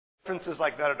entrances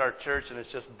like that at our church, and it's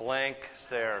just blank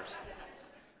stairs.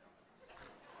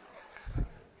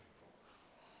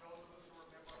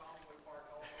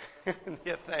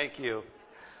 Yeah, thank you.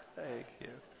 Thank you.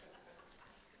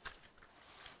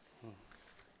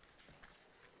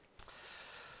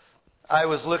 I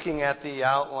was looking at the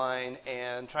outline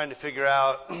and trying to figure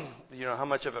out, how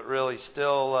much of it really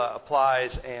still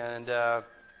applies. And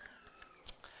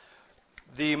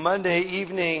the Monday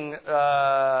evening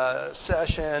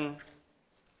session,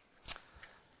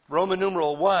 Roman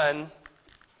numeral 1,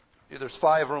 there's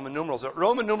 5 Roman numerals.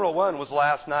 Roman numeral 1 was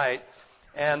last night.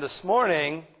 And this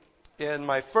morning, in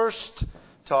my first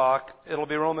talk, it'll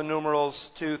be Roman numerals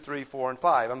 2, 3, 4, and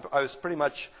 5. I was pretty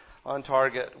much on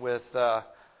target with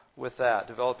that,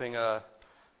 developing a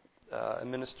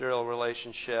ministerial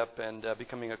relationship and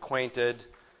becoming acquainted.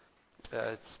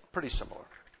 It's pretty similar.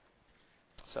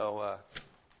 So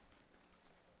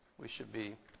we should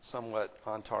be somewhat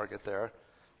on target there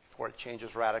before it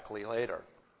changes radically later.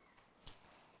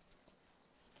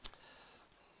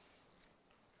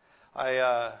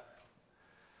 I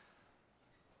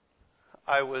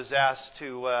was asked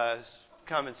to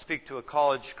come and speak to a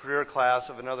college career class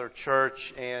of another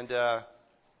church, and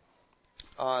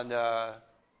on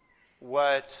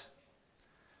what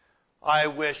I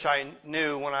wish I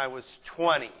knew when I was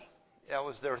 20. That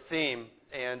was their theme,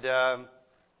 and I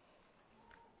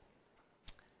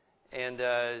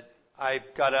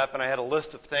got up and I had a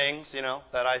list of things,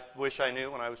 that I wish I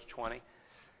knew when I was 20,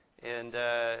 and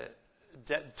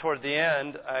toward the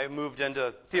end, I moved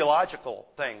into theological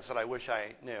things that I wish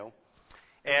I knew.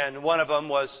 And one of them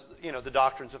was, the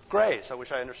doctrines of grace. I wish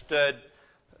I understood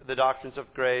the doctrines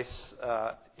of grace,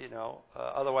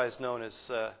 otherwise known as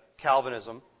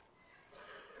Calvinism.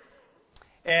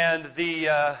 And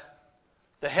the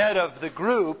head of the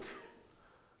group,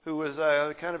 who was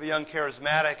kind of a young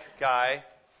charismatic guy,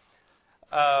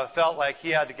 felt like he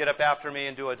had to get up after me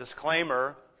and do a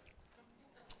disclaimer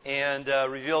and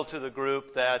reveal to the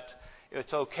group that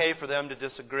it's okay for them to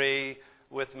disagree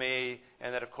with me,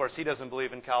 and that, of course, he doesn't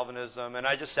believe in Calvinism. And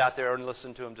I just sat there and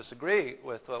listened to him disagree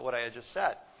with what I had just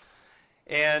said.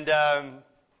 And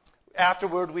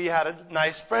afterward, we had a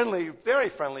nice, very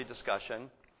friendly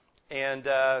discussion, and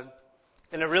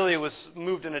it really was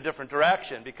moved in a different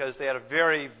direction because they had a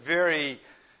very, very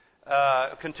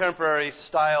contemporary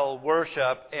style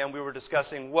worship, and we were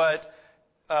discussing what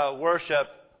should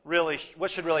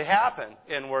really happen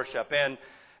in worship. And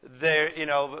they're,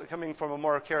 coming from a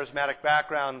more charismatic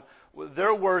background,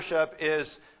 their worship is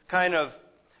kind of,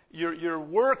 you're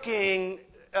working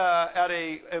at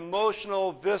a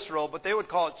emotional, visceral, but they would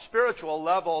call it spiritual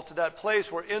level, to that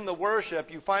place where in the worship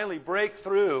you finally break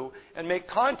through and make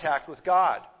contact with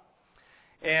God.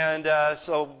 And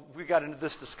so we got into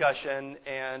this discussion,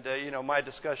 and my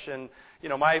discussion,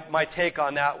 my take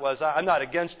on that was I'm not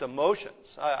against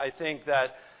emotions. I think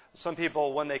that some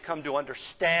people, when they come to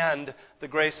understand the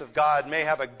grace of God, may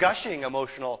have a gushing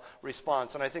emotional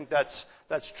response, and I think that's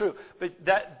true. But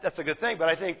that's a good thing. But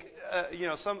I think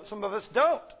some of us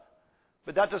don't.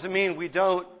 But that doesn't mean we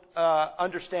don't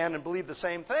understand and believe the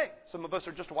same thing. Some of us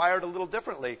are just wired a little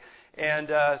differently, and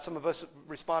some of us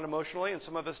respond emotionally, and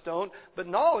some of us don't. But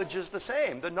knowledge is the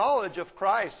same. The knowledge of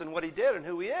Christ and what He did and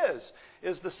who He is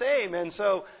the same. And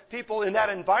so people in that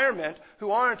environment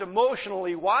who aren't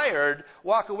emotionally wired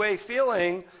walk away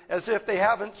feeling as if they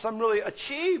haven't really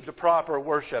achieved a proper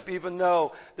worship, even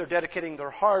though they're dedicating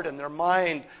their heart and their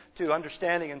mind to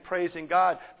understanding and praising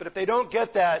God. But if they don't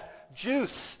get that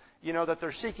juice, that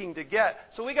they're seeking to get.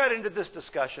 So we got into this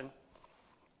discussion,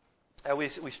 and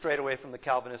we strayed away from the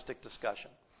Calvinistic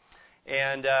discussion.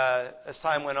 And as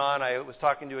time went on, I was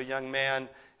talking to a young man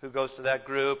who goes to that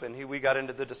group, and we got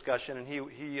into the discussion, and he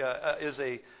is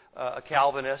a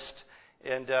Calvinist.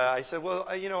 And I said, well,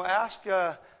 ask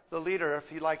the leader if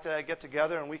he'd like to get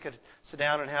together, and we could sit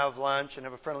down and have lunch and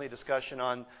have a friendly discussion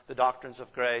on the doctrines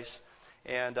of grace.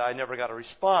 And I never got a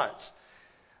response.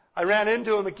 I ran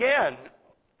into him again,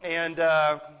 and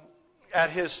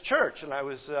at his church, and I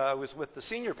was with the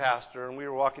senior pastor, and we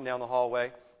were walking down the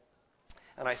hallway,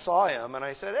 and I saw him, and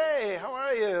I said, hey, how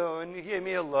are you? And he gave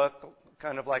me a look,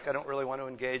 kind of like I don't really want to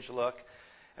engage look,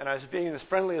 and I was being as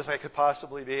friendly as I could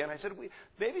possibly be, and I said,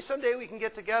 maybe someday we can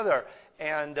get together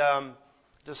and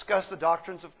discuss the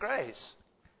doctrines of grace.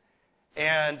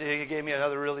 And he gave me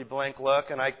another really blank look,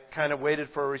 and I kind of waited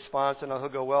for a response, and he'll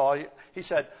go, well, he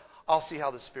said, I'll see how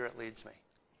the Spirit leads me.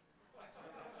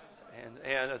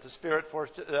 And the Spirit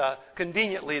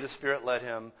conveniently, the Spirit led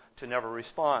him to never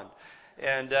respond.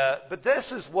 And but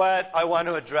this is what I want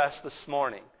to address this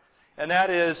morning, and that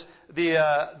is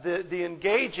the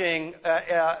engaging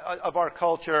of our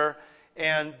culture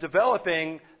and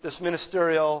developing this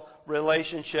ministerial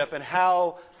relationship and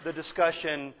how the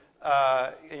discussion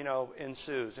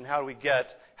ensues, and how we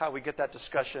get that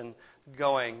discussion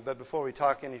going. But before we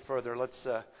talk any further, let's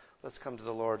come to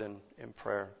the Lord in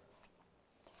prayer.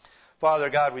 Father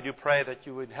God, we do pray that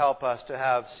you would help us to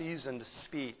have seasoned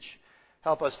speech.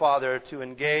 Help us, Father, to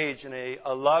engage in a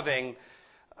loving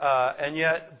and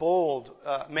yet bold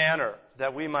manner,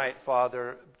 that we might,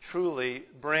 Father, truly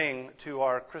bring to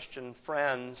our Christian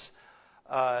friends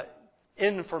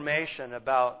information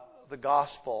about the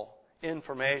gospel,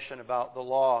 information about the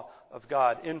law of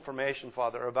God, information,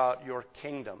 Father, about your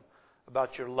kingdom,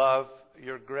 about your love,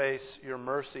 your grace, your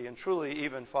mercy, and truly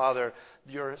even, Father,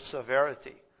 your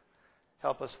severity.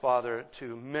 Help us, Father,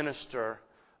 to minister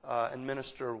and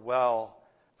minister well,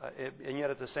 and yet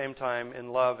at the same time in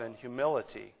love and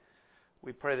humility.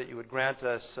 We pray that you would grant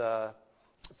us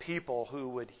people who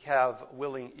would have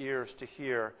willing ears to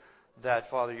hear that,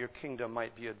 Father, your kingdom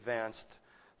might be advanced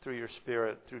through your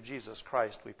Spirit, through Jesus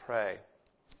Christ, we pray.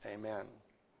 Amen.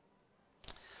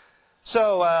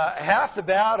 So half the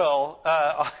battle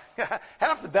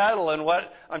in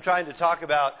what I'm trying to talk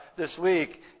about this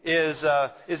week is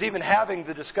even having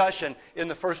the discussion in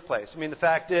the first place. I mean, the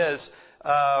fact is,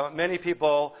 many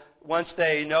people, once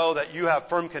they know that you have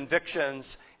firm convictions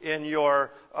in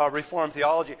your Reformed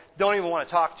theology, don't even want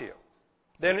to talk to you.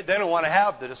 They don't want to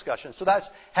have the discussion. So that's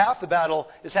half the battle,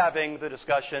 is having the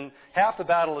discussion. Half the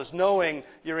battle is knowing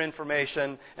your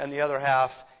information, and the other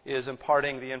half is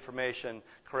imparting the information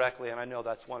correctly. And I know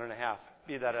that's 1.5.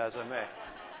 Be that as it may.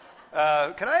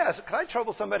 Can I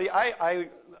trouble somebody? I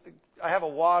have a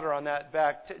water on that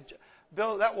back.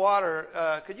 Bill, that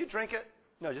water, could you drink it?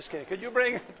 No, just kidding. Could you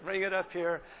bring it up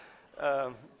here?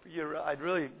 I'd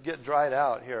really get dried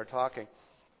out here talking.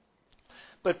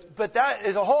 But that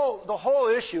is the whole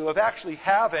issue of actually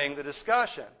having the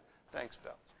discussion. Thanks,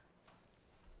 Bill.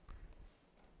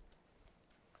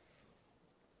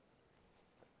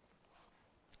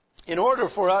 In order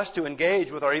for us to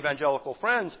engage with our evangelical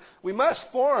friends, we must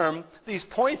form these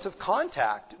points of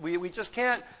contact. We just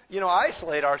can't,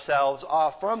 isolate ourselves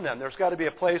off from them. There's got to be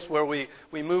a place where we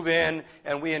move in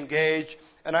and we engage.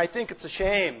 And I think it's a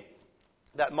shame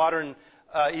that modern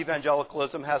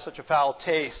evangelicalism has such a foul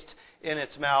taste in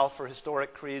its mouth for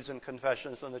historic creeds and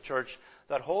confessions in the church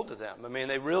that hold to them. I mean,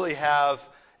 they really have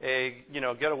a,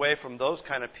 get away from those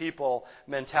kind of people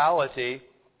mentality.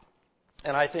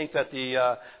 And I think that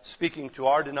speaking to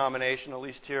our denomination, at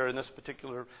least here in this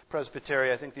particular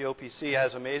presbytery, I think the OPC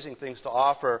has amazing things to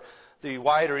offer the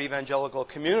wider evangelical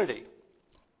community.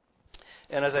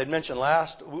 And as I mentioned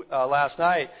last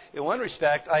night, in one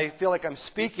respect, I feel like I'm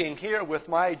speaking here with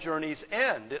my journey's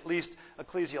end, at least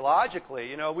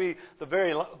ecclesiologically.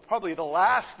 Probably the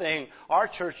last thing our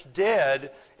church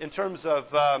did in terms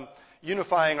of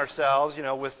unifying ourselves,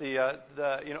 with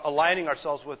aligning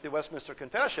ourselves with the Westminster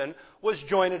Confession, was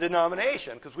join a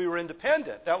denomination, because we were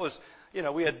independent. That was,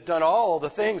 we had done all the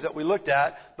things that we looked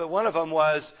at, but one of them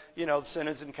was,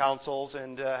 synods and councils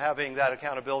and having that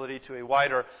accountability to a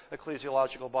wider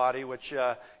ecclesiological body, which,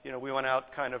 we went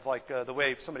out kind of like the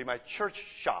way somebody might church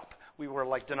shop. We were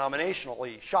like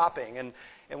denominationally shopping, and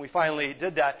we finally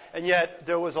did that. And yet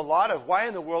there was a lot of, why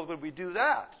in the world would we do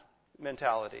that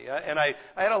mentality? And I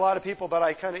had a lot of people that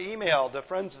I kind of emailed,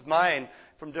 friends of mine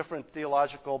from different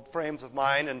theological frames of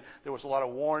mind, and there was a lot of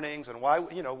warnings and why,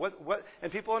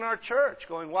 and people in our church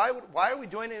going, why are we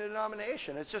joining a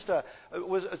denomination? It's just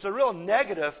it's a real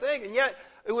negative thing, and yet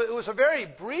it was a very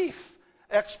brief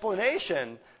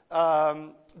explanation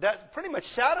that pretty much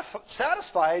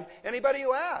satisfied anybody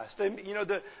who asked. And,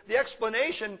 the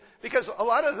explanation, because a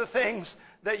lot of the things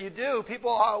that you do, people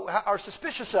are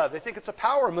suspicious of. They think it's a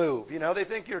power move. They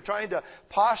think you're trying to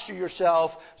posture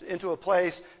yourself into a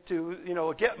place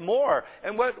to, get more.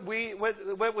 And what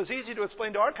was easy to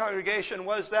explain to our congregation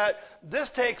was that this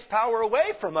takes power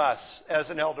away from us as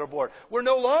an elder board. We're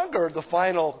no longer the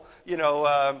final,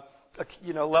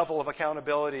 level of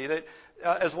accountability. That,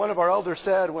 as one of our elders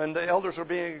said when the elders were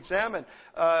being examined,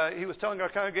 he was telling our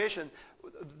congregation,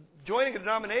 joining a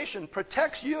denomination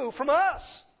protects you from us.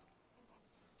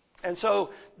 And so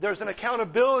there's an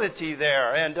accountability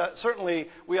there. And certainly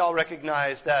we all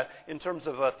recognize that in terms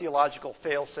of a theological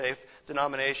fail-safe,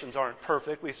 denominations aren't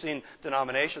perfect. We've seen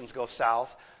denominations go south.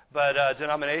 But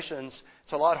denominations,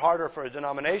 it's a lot harder for a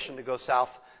denomination to go south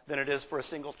than it is for a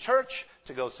single church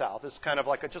to go south. It's kind of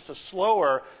like just a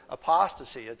slower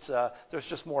apostasy. There's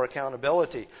just more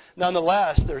accountability.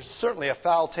 Nonetheless, there's certainly a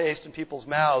foul taste in people's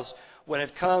mouths when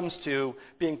it comes to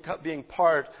being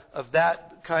part of that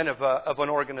kind of an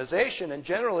organization. And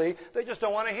generally, they just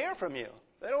don't want to hear from you.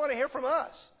 They don't want to hear from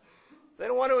us. They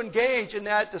don't want to engage in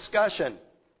that discussion.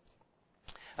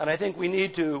 And I think we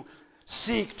need to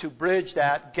seek to bridge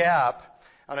that gap.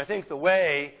 And I think the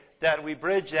way that we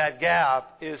bridge that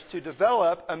gap is to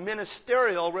develop a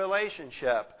ministerial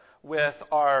relationship with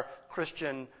our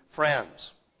Christian friends.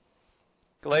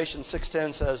 Galatians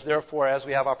 6:10 says, "Therefore, as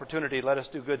we have opportunity, let us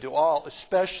do good to all,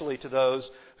 especially to those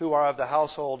who are of the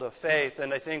household of faith."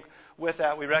 And I think with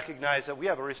that, we recognize that we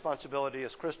have a responsibility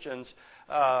as Christians,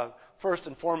 first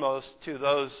and foremost, to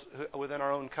those within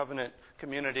our own covenant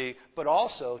community, but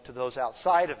also to those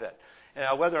outside of it.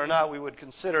 Whether or not we would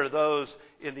consider those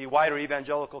in the wider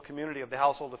evangelical community of the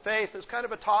household of faith is kind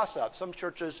of a toss-up. Some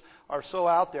churches are so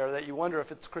out there that you wonder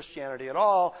if it's Christianity at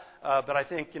all. But I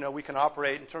think, we can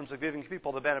operate in terms of giving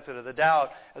people the benefit of the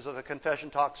doubt, as the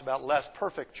confession talks about less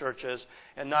perfect churches,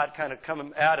 and not kind of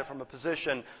come at it from a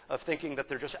position of thinking that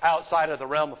they're just outside of the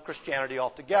realm of Christianity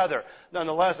altogether.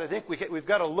 Nonetheless, I think we've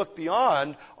got to look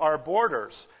beyond our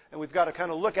borders. And we've got to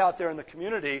kind of look out there in the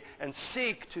community and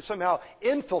seek to somehow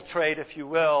infiltrate, if you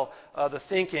will, the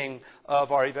thinking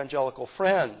of our evangelical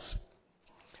friends.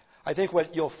 I think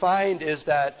what you'll find is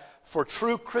that for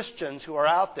true Christians who are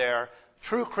out there,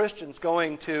 true Christians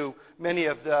going to many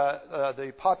of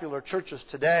the popular churches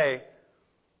today,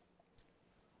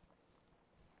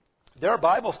 their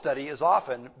Bible study is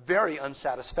often very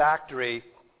unsatisfactory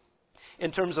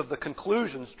in terms of the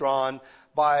conclusions drawn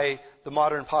by the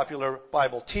modern popular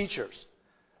Bible teachers.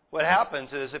 What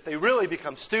happens is if they really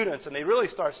become students and they really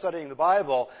start studying the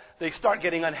Bible, they start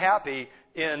getting unhappy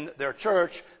in their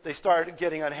church. They start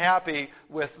getting unhappy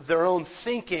with their own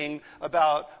thinking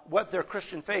about what their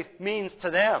Christian faith means to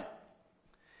them.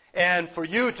 And for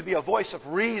you to be a voice of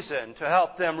reason to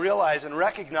help them realize and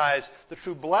recognize the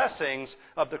true blessings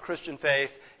of the Christian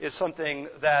faith is something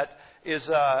that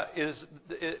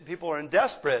people are in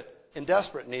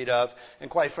desperate need of. And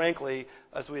quite frankly,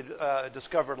 as we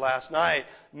discovered last night,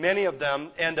 many of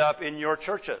them end up in your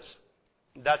churches.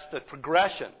 That's the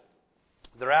progression.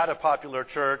 They're at a popular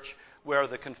church where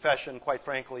the confession, quite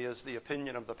frankly, is the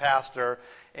opinion of the pastor,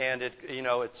 and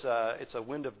it's a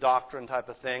wind of doctrine type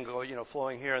of thing,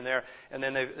 flowing here and there. And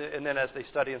then as they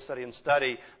study,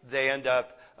 they end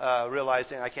up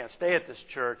realizing, I can't stay at this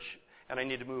church, and I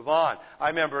need to move on. I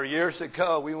remember years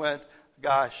ago we went.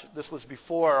 This was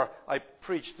before I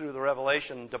preached through the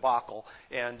Revelation debacle,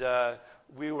 and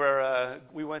we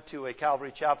went to a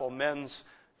Calvary Chapel men's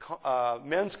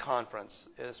conference.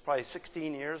 It was probably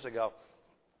 16 years ago,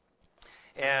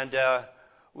 and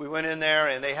we went in there,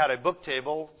 and they had a book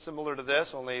table similar to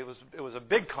this, only it was a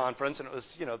big conference, and it was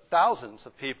thousands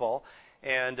of people,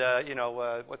 and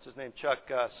what's his name, Chuck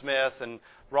Smith and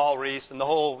Raul Reese, and the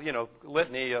whole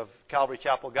litany of Calvary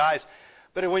Chapel guys.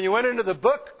 But when you went into the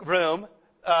book room,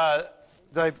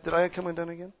 did I come undone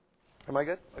again? Am I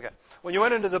good? Okay. When you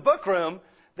went into the book room,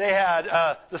 they had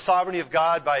The Sovereignty of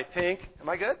God by Pink. Am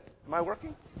I good? Am I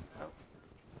working? No.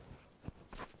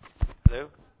 Hello?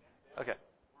 Okay.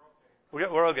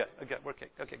 We're all good. Okay, we're okay.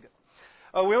 Okay,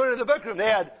 good. We went into the book room. They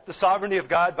had The Sovereignty of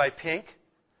God by Pink.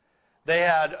 They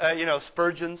had,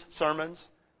 Spurgeon's sermons.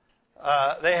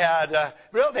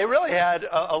 They really had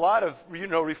a lot of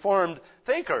Reformed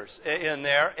thinkers in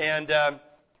there, and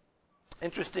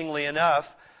interestingly enough,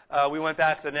 we went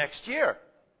back the next year,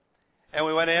 and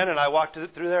we went in, and I walked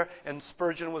through there, and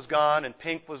Spurgeon was gone, and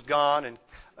Pink was gone, and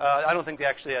I don't think they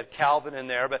actually had Calvin in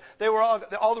there, but they were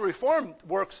all the Reformed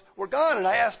works were gone. And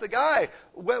I asked the guy,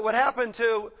 what happened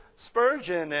to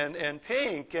Spurgeon and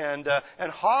Pink and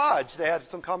Hodge? They had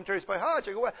some commentaries by Hodge.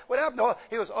 I go, what happened? Oh,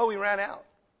 he goes, we ran out.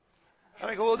 And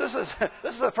I go, well, this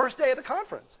is the first day of the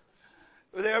conference.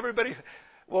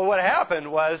 Well, what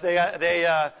happened was they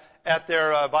at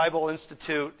their Bible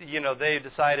Institute, they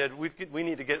decided we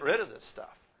need to get rid of this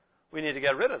stuff. We need to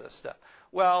get rid of this stuff.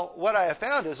 Well, what I have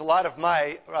found is a lot of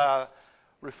my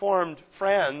Reformed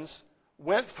friends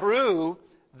went through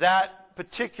that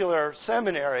particular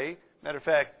seminary. Matter of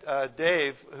fact,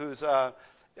 Dave, who's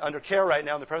under care right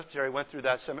now in the Presbytery, went through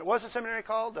that seminary. What was the seminary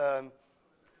called?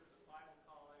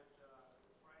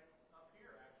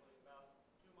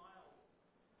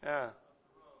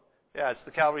 Yeah, it's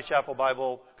the Calvary Chapel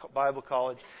Bible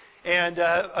College. And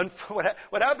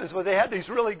what happens was they had these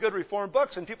really good Reformed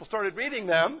books, and people started reading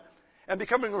them and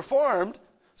becoming Reformed.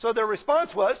 So their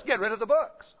response was, get rid of the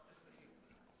books.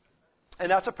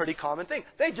 And that's a pretty common thing.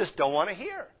 They just don't want to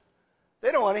hear.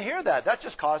 They don't want to hear that. That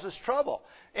just causes trouble.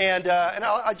 And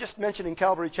I just mentioned in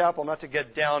Calvary Chapel, not to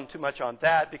get down too much on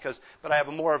that, but I have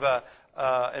more of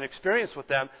an experience with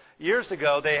them. Years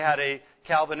ago, they had a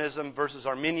Calvinism versus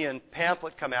Arminian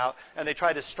pamphlet come out, and they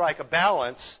tried to strike a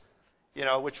balance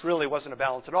which really wasn't a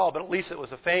balance at all, but at least it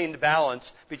was a feigned balance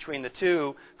between the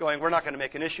two, going, we're not going to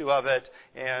make an issue of it,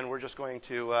 and we're just going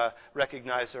to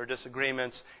recognize their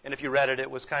disagreements. And if you read it, it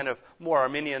was kind of more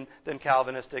Arminian than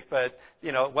Calvinistic, but,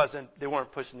 they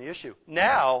weren't pushing the issue.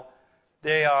 Now,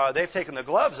 they've taken the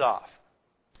gloves off,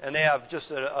 and they have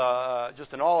just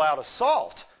an all-out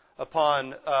assault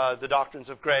upon the doctrines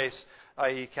of grace,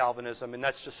 i.e. Calvinism, and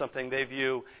that's just something they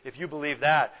view. If you believe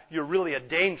that, you're really a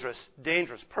dangerous,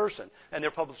 dangerous person, and they're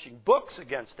publishing books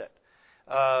against it.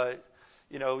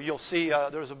 You'll see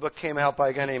there was a book came out by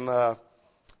a guy named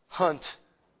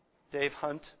Dave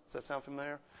Hunt. Does that sound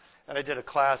familiar? And I did a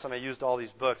class, and I used all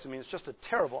these books. I mean, it's just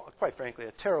quite frankly,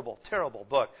 a terrible, terrible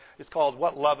book. It's called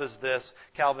What Love Is This?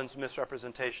 Calvin's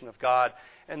Misrepresentation of God.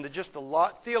 And the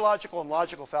theological and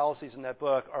logical fallacies in that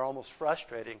book are almost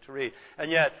frustrating to read.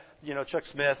 And yet, Chuck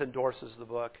Smith endorses the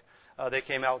book. They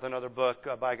came out with another book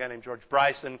by a guy named George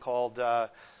Bryson called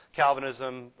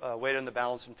Calvinism, Weighed in the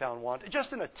Balance and Found Wanting.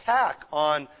 Just an attack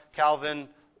on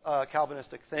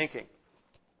Calvinistic thinking.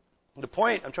 The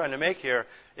point I'm trying to make here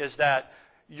is that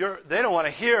they don't want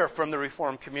to hear from the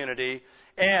Reformed community,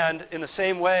 and in the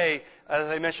same way, as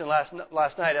I mentioned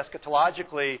last night,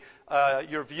 eschatologically,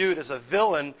 you're viewed as a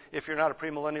villain if you're not a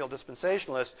premillennial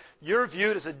dispensationalist. You're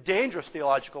viewed as a dangerous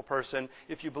theological person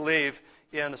if you believe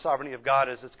in the sovereignty of God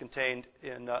as it's contained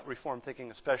in Reformed thinking,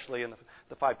 especially in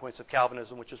the 5 points of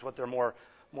Calvinism, which is what they're more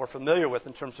familiar with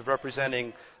in terms of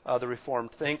representing the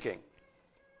Reformed thinking.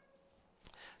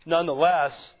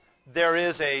 Nonetheless, there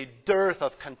is a dearth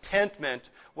of contentment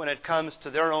when it comes to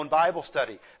their own Bible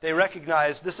study. They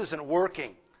recognize this isn't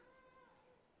working.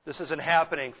 This isn't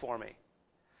happening for me.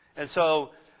 And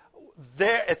so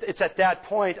it's at that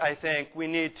point, I think, we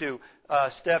need to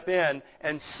step in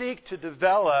and seek to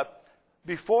develop,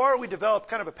 before we develop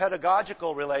kind of a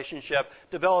pedagogical relationship,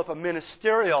 develop a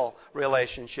ministerial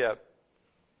relationship.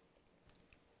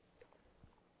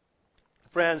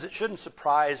 Friends, it shouldn't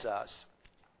surprise us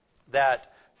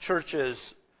that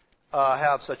churches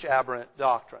have such aberrant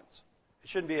doctrines. It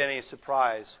shouldn't be any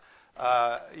surprise.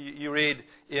 You read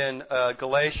in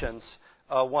Galatians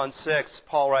 1:6,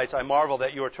 Paul writes, I marvel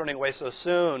that you are turning away so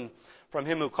soon from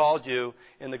him who called you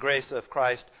in the grace of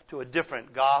Christ to a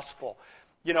different gospel.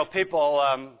 People,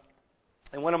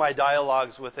 in one of my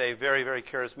dialogues with a very, very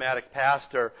charismatic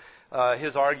pastor,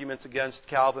 his arguments against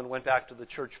Calvin went back to the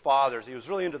church fathers. He was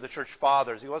really into the church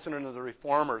fathers. He wasn't into the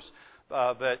reformers.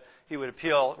 But he would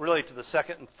appeal really to the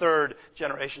second and third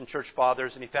generation church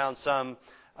fathers, and he found some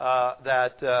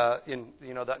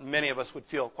that many of us would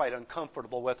feel quite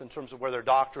uncomfortable with in terms of where their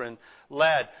doctrine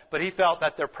led. But he felt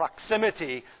that their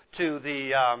proximity to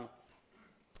the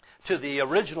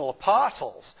original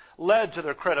apostles led to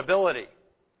their credibility.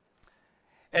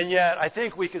 And yet, I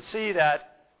think we could see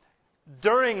that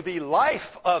during the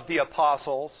life of the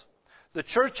apostles, the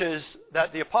churches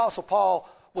that the Apostle Paul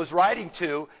was writing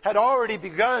to had already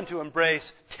begun to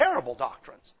embrace terrible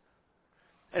doctrines.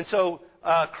 And so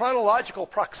chronological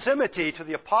proximity to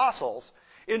the apostles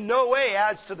in no way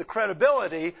adds to the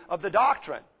credibility of the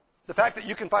doctrine. The fact that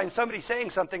you can find somebody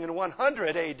saying something in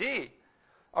 100 AD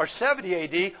or 70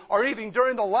 AD or even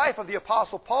during the life of the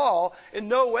Apostle Paul in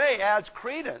no way adds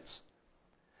credence.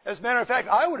 As a matter of fact,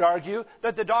 I would argue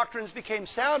that the doctrines became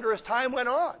sounder as time went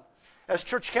on, as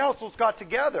church councils got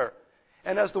together.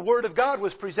 And as the Word of God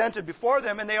was presented before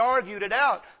them, and they argued it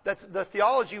out, that the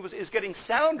theology is getting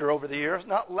sounder over the years,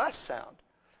 not less sound.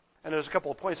 And there's a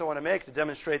couple of points I want to make to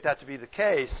demonstrate that to be the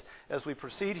case as we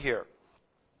proceed here.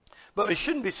 But it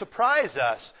shouldn't be surprise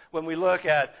us when we look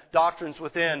at doctrines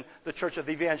within the church of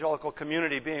the evangelical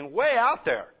community being way out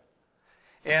there.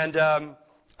 And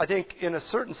I think in a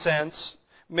certain sense,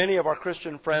 many of our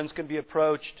Christian friends can be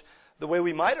approached the way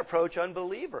we might approach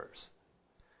unbelievers.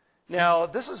 Now,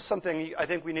 this is something I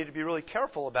think we need to be really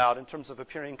careful about in terms of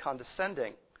appearing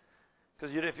condescending.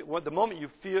 Because the moment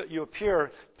you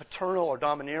appear paternal or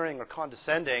domineering or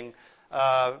condescending,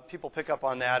 people pick up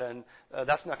on that, and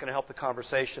that's not going to help the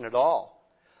conversation at all.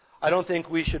 I don't think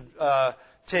we should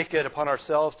take it upon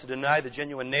ourselves to deny the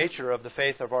genuine nature of the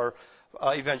faith of our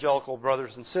evangelical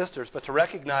brothers and sisters, but to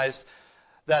recognize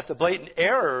that the blatant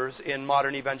errors in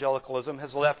modern evangelicalism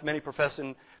has left many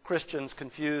professing Christians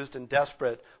confused and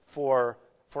desperate for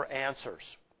answers.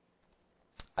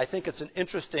 I think it's an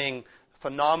interesting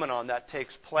phenomenon that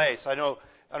takes place. I don't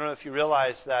know if you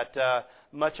realize that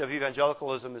much of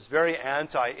evangelicalism is very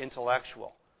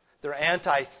anti-intellectual. They're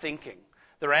anti-thinking.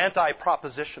 They're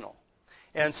anti-propositional.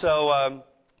 And so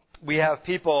we have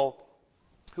people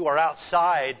who are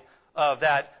outside of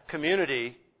that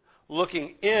community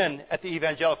looking in at the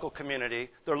evangelical community.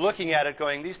 They're looking at it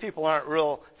going, these people aren't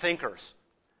real thinkers.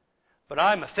 But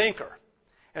I'm a thinker.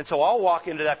 And so I'll walk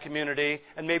into that community,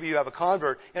 and maybe you have a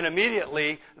convert, and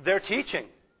immediately they're teaching.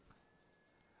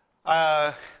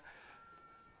 I've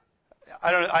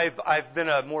been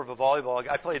more of a volleyball.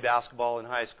 I played basketball in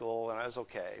high school, and I was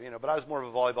okay, but I was more of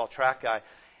a volleyball track guy.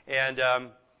 And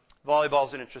volleyball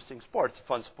is an interesting sport. It's a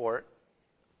fun sport.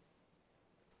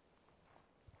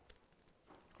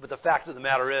 But the fact of the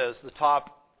matter is, the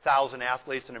top 1,000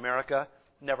 athletes in America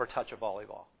never touch a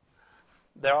volleyball.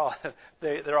 They're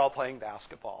all playing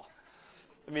basketball.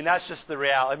 That's just the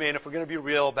reality. If we're going to be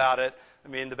real about it,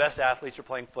 the best athletes are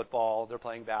playing football. They're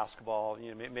playing basketball.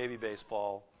 Maybe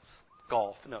baseball,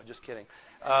 golf. No, just kidding.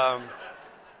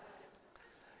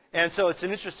 And so it's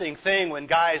an interesting thing when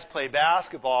guys play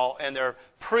basketball and they're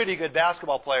pretty good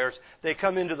basketball players. They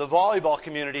come into the volleyball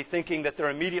community thinking that they're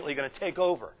immediately going to take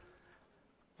over.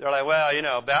 They're like, well,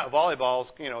 volleyball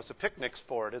is, it's a picnic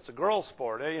sport. It's a girls'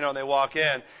 sport. And they walk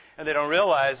in and they don't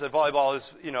realize that volleyball is,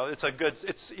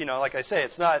 like I say,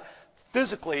 it's not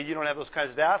physically, you don't have those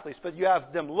kinds of athletes, but you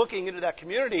have them looking into that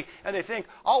community and they think,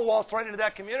 I'll waltz right into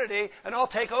that community and I'll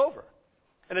take over.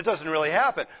 And it doesn't really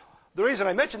happen. The reason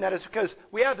I mention that is because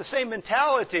we have the same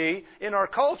mentality in our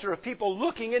culture of people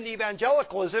looking into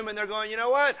evangelicalism and they're going, you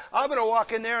know what? I'm going to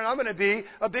walk in there and I'm going to be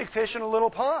a big fish in a little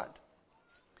pond.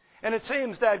 And it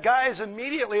seems that guys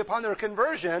immediately upon their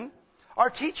conversion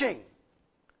are teaching.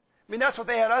 That's what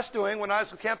they had us doing when I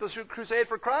was with Campus Crusade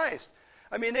for Christ.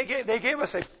 They gave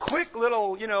us a quick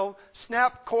little,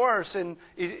 snap course in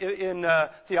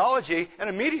theology, and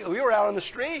immediately we were out on the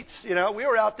streets. We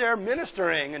were out there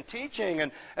ministering and teaching,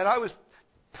 and I was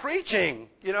preaching,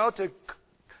 to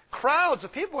crowds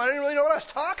of people. I didn't really know what I was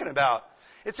talking about.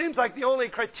 It seems like the only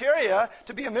criteria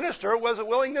to be a minister was a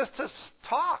willingness to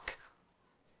talk.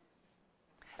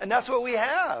 And that's what we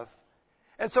have.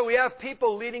 And so we have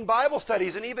people leading Bible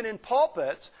studies and even in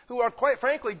pulpits who are, quite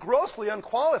frankly, grossly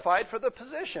unqualified for the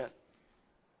position.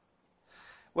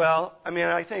 Well,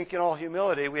 I think in all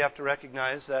humility we have to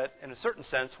recognize that in a certain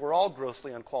sense we're all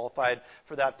grossly unqualified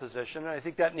for that position. And I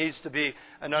think that needs to be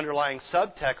an underlying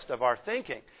subtext of our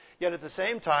thinking. Yet at the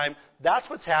same time, that's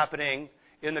what's happening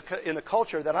in the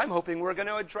culture that I'm hoping we're going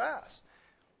to address.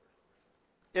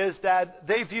 Is that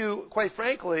they view, quite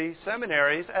frankly,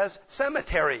 seminaries as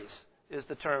cemeteries, is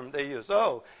the term they use.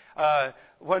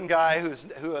 One guy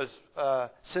who has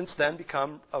since then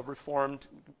become a Reformed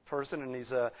person, and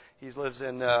he's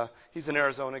an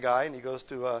Arizona guy, and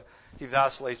he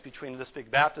vacillates between this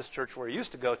big Baptist church where he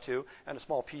used to go to and a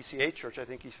small PCA church I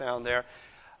think he found there.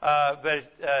 But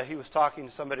he was talking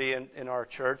to somebody in our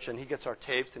church, and he gets our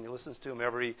tapes, and he listens to them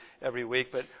every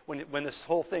week. But when this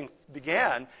whole thing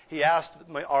began, he asked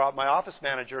my office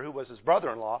manager, who was his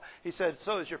brother-in-law, he said,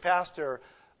 so is your pastor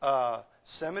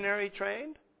seminary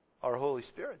trained or Holy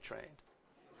Spirit trained?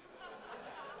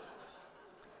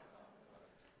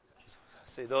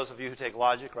 See, those of you who take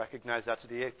logic recognize that to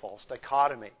be a false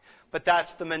dichotomy. But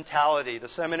that's the mentality. The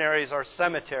seminaries are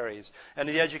cemeteries, and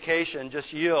the education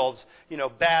just yields,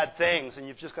 bad things, and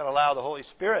you've just got to allow the Holy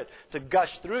Spirit to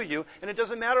gush through you, and it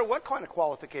doesn't matter what kind of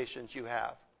qualifications you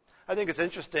have. I think it's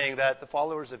interesting that the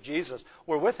followers of Jesus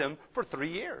were with him for 3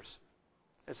 years.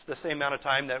 It's the same amount of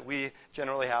time that we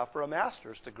generally have for a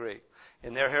master's degree.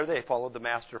 And here they followed the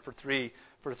master for three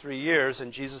years,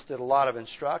 and Jesus did a lot of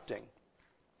instructing.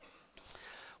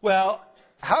 Well,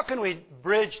 how can we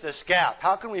bridge this gap?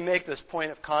 How can we make this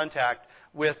point of contact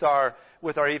with our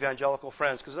evangelical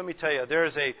friends? Because let me tell you,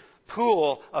 there's a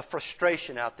pool of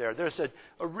frustration out there. There's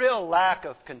a real lack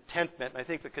of contentment. And I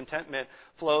think the contentment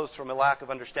flows from a lack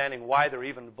of understanding why they're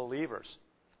even believers.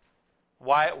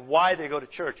 Why they go to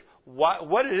church.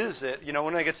 What is it?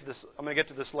 When I get to this, I'm going to get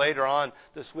to this later on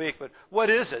this week, but what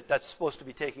is it that's supposed to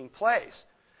be taking place?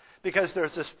 Because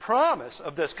there's this promise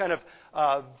of this kind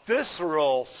of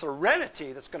visceral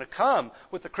serenity that's going to come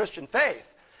with the Christian faith.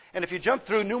 And if you jump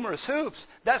through numerous hoops,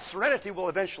 that serenity will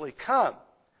eventually come.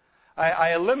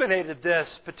 I eliminated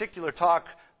this particular talk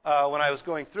when I was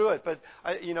going through it, but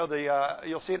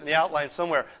you'll see it in the outline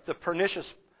somewhere, the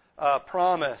pernicious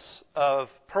promise of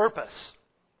purpose,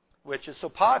 which is so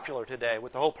popular today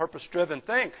with the whole purpose-driven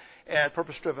thing and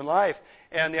purpose-driven life,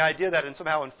 and the idea that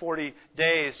somehow in 40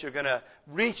 days you're going to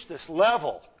reach this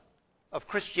level of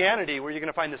Christianity where you're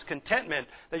going to find this contentment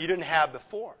that you didn't have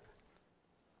before.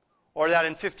 Or that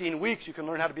in 15 weeks you can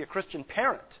learn how to be a Christian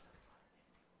parent.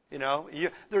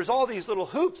 There's all these little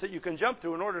hoops that you can jump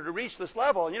through in order to reach this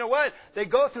level. And you know what? They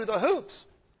go through the hoops,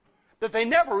 but they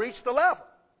never reach the level.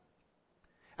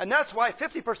 And that's why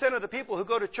 50% of the people who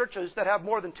go to churches that have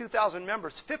more than 2,000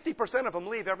 members, 50% of them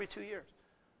leave every 2 years.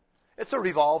 It's a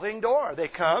revolving door. They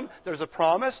come, there's a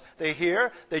promise, they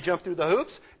hear, they jump through the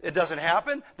hoops, it doesn't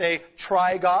happen. They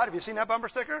try God. Have you seen that bumper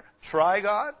sticker? Try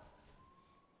God.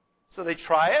 So they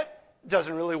try it,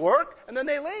 doesn't really work, and then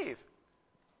they leave.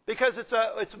 Because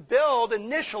it's billed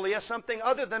initially as something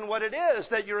other than what it is,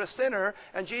 that you're a sinner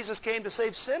and Jesus came to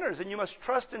save sinners and you must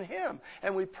trust in Him.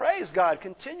 And we praise God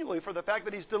continually for the fact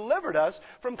that He's delivered us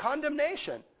from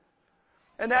condemnation.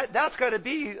 And that's got to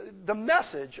be the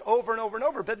message over and over and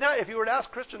over. But now if you were to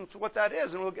ask Christians what that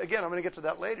is, and again, I'm going to get to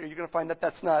that later, you're going to find that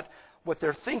that's not what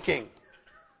they're thinking.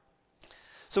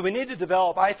 So we need to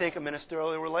develop, I think, a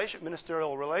ministerial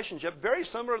relationship very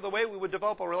similar to the way we would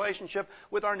develop a relationship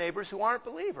with our neighbors who aren't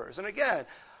believers. And again,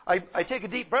 I take a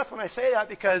deep breath when I say that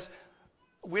because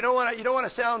you don't want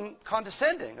to sound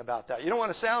condescending about that. You don't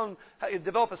want to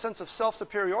develop a sense of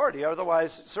self-superiority.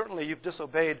 Otherwise, certainly you've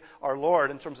disobeyed our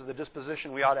Lord in terms of the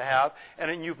disposition we ought to have,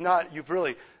 and you've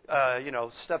really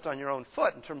stepped on your own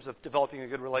foot in terms of developing a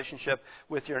good relationship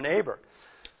with your neighbor.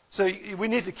 So we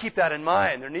need to keep that in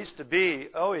mind. There needs to be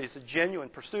always a genuine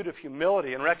pursuit of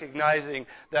humility and recognizing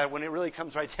that when it really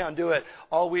comes right down to it,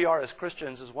 all we are as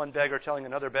Christians is one beggar telling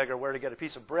another beggar where to get a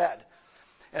piece of bread.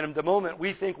 And the moment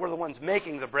we think we're the ones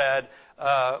making the bread,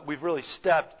 we've really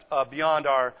stepped beyond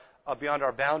our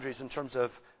boundaries in terms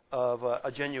of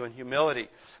a genuine humility.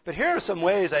 But here are some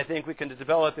ways I think we can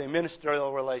develop a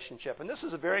ministerial relationship. And this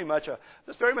is very much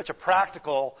a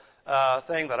practical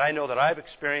thing that I know that I've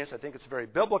experienced. I think it's very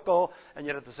biblical, and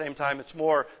yet at the same time it's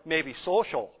more maybe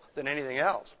social than anything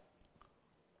else.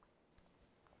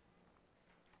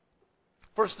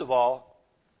 First of all,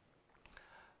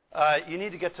 you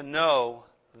need to get to know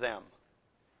them.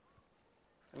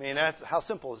 I mean, how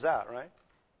simple is that, right?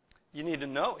 You need to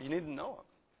know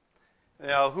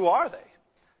them. Who are they?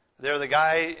 They're the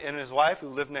guy and his wife who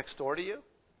live next door to you.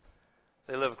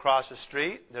 They live across the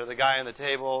street. They're the guy on the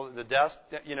table, the desk,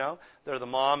 They're the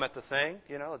mom at the thing,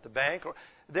 at the bank.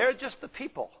 They're just the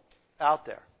people out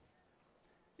there.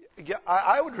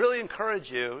 I would really encourage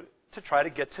you to try to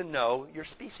get to know your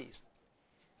species.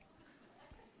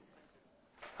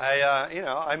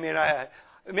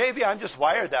 Maybe I'm just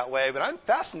wired that way, but I'm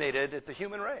fascinated at the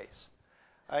human race.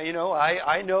 I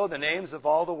know the names of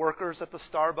all the workers at the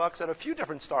Starbucks, at a few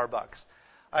different Starbucks.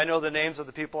 I know the names of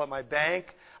the people at my bank.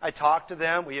 I talk to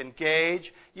them. We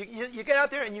engage. You get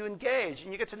out there and you engage,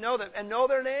 and you get to know them and know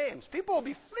their names. People will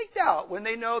be freaked out when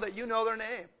they know that you know their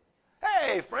name.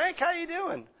 Hey, Frank, how you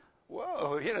doing?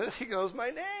 Whoa, he knows my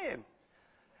name.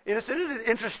 Isn't it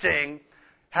interesting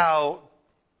how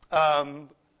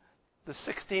the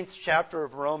 16th chapter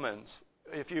of Romans,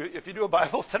 if you do a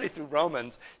Bible study through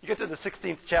Romans, you get to the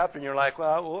 16th chapter and you're like,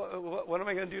 well, what am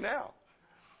I going to do now?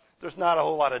 There's not a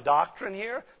whole lot of doctrine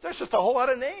here. There's just a whole lot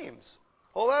of names,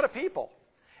 a whole lot of people.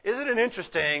 Isn't it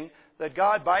interesting that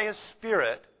God, by His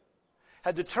Spirit,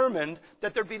 had determined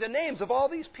that there'd be the names of all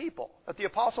these people that the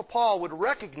Apostle Paul would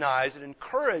recognize and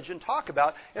encourage and talk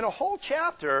about in a whole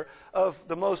chapter of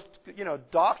the most,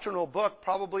 doctrinal book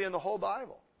probably in the whole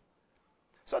Bible.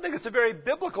 So I think it's a very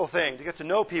biblical thing to get to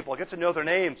know people, get to know their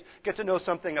names, get to know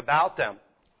something about them,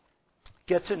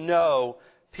 get to know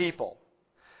people.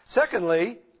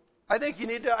 Secondly, I think we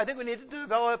need to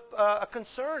develop a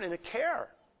concern and a care.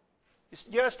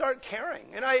 You got to start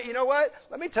caring. And you know what?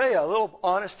 Let me tell you a little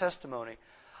honest testimony.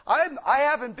 I'm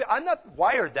not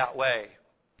wired that way.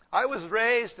 I was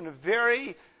raised in a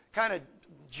very kind of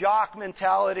jock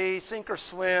mentality, sink or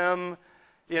swim.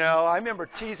 I remember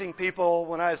teasing people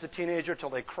when I was a teenager till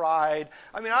they cried.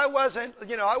 I mean, I wasn't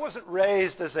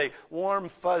raised as a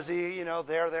warm, fuzzy,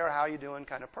 there, how you doing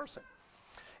kind of person.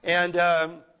 And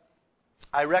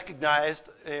I recognized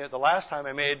the last time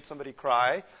I made somebody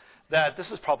cry that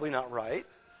this is probably not right.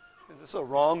 This is a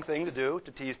wrong thing to do,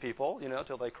 to tease people,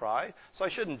 till they cry. So I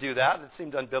shouldn't do that. It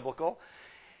seemed unbiblical.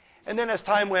 And then as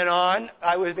time went on,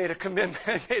 I made a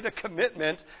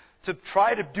commitment to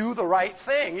try to do the right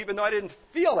thing, even though I didn't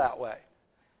feel that way.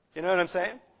 You know what I'm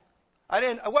saying?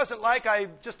 It wasn't like I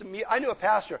knew a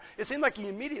pastor. It seemed like he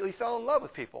immediately fell in love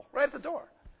with people right at the door.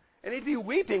 And he'd be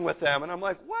weeping with them. And I'm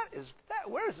like, what is that?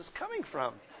 Where is this coming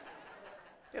from?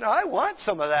 I want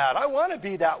some of that. I want to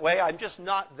be that way. I'm just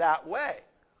not that way.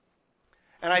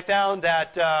 And I found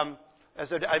that,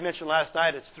 as I mentioned last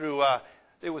night,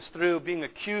 it was through being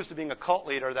accused of being a cult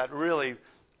leader that really,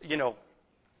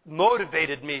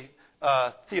 motivated me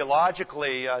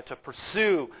theologically to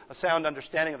pursue a sound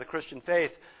understanding of the Christian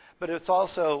faith. But it was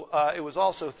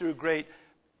also through great,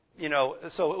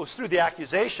 so it was through the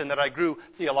accusation that I grew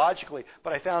theologically.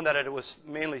 But I found that it was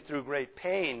mainly through great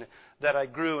pain that I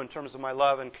grew in terms of my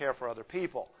love and care for other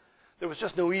people. There was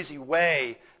just no easy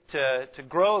way to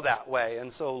grow that way.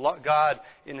 And so God,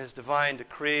 in His divine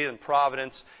decree and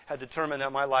providence, had determined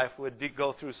that my life would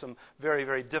go through some very,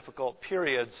 very difficult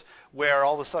periods where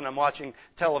all of a sudden I'm watching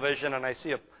television and I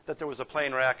see that there was a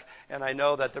plane wreck, and I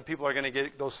know that the people are going to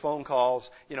get those phone calls,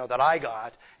 that I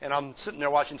got, and I'm sitting there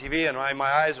watching TV, and my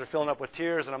eyes are filling up with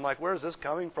tears, and I'm like, where's this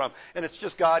coming from? And it's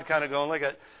just God kind of going, look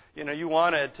at, you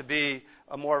wanted to be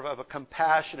more of a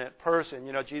compassionate person.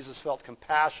 Jesus felt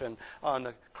compassion on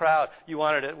the crowd. You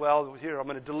wanted it, well, here, I'm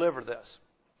going to deliver this.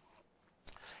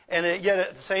 And yet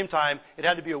at the same time, it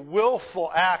had to be a willful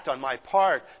act on my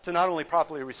part to not only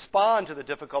properly respond to the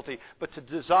difficulty, but to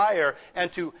desire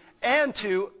and to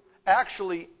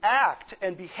actually act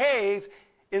and behave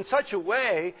in such a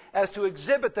way as to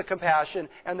exhibit the compassion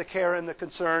and the care and the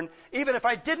concern, even if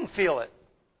I didn't feel it.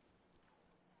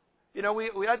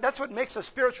 That's what makes us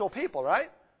spiritual people,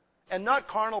 right? And not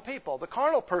carnal people. The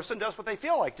carnal person does what they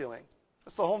feel like doing.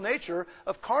 That's the whole nature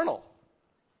of carnal.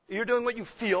 You're doing what you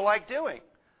feel like doing.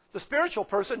 The spiritual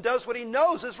person does what he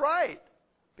knows is right,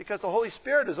 because the Holy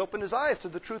Spirit has opened his eyes to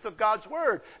the truth of God's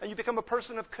Word, and you become a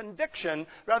person of conviction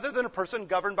rather than a person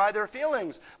governed by their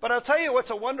feelings. But I'll tell you what's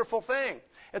a wonderful thing.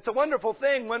 It's a wonderful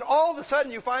thing when all of a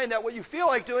sudden you find that what you feel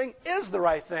like doing is the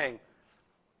right thing.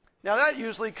 Now that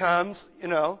usually comes,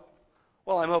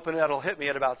 well, I'm hoping that'll hit me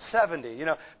at about 70.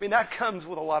 That comes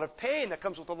with a lot of pain. That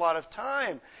comes with a lot of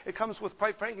time. It comes with,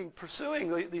 quite frankly,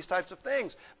 pursuing these types of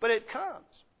things. But it comes.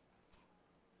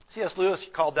 C.S. Lewis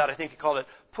called that, I think he called it,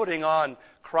 putting on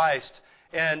Christ.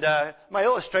 And my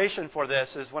illustration for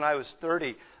this is when I was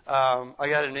 30, I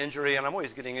got an injury, and I'm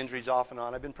always getting injuries off and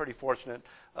on. I've been pretty fortunate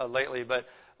lately, but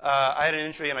I had an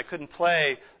injury and I couldn't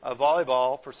play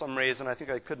volleyball for some reason. I think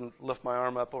I couldn't lift my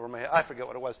arm up over my head. I forget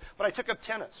what it was. But I took up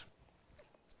tennis.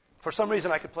 For some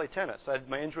reason, I could play tennis.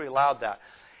 My injury allowed that.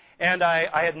 And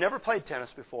I had never played tennis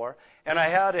before. And I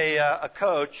had a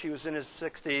coach. He was in his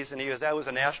 60s, and I was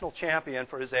a national champion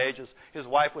for his age. His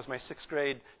wife was my 6th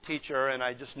grade teacher, and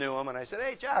I just knew him. And I said,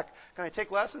 hey, Jack, can I take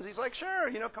lessons? He's like,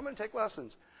 sure, come and take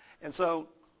lessons. And so,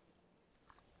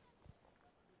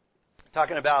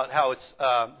 talking about how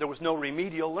there was no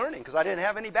remedial learning, because I didn't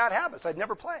have any bad habits. I'd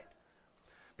never played.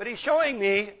 But he's showing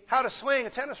me how to swing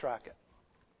a tennis racket.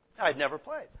 I'd never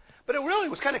played. But it really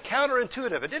was kind of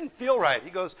counterintuitive. It didn't feel right. He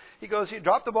goes, you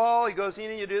drop the ball. He goes,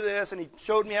 you do this. And he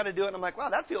showed me how to do it. And I'm like, wow,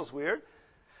 that feels weird.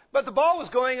 But the ball was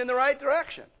going in the right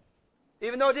direction,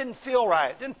 even though it didn't feel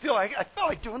right. It didn't feel like, I felt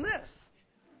like doing this.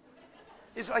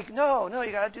 He's like, no,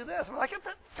 you got to do this. I'm like,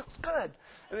 that feels good.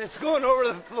 And it's going over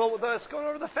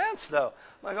the fence, though.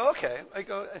 I'm like, okay.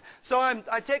 So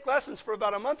I take lessons for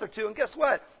about a month or two. And guess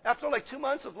what? After like 2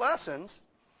 months of lessons,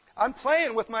 I'm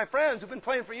playing with my friends who've been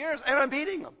playing for years, and I'm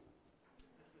beating them.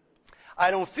 I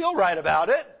don't feel right about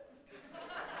it.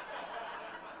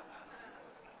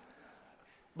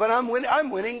 But I'm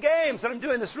winning games, and I'm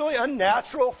doing this really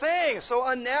unnatural thing. It's so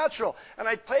unnatural. And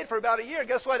I played for about a year.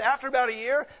 Guess what? After about a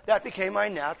year, that became my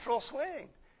natural swing.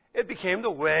 It became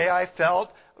the way I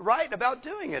felt right about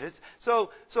doing it. So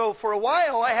for a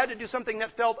while, I had to do something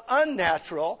that felt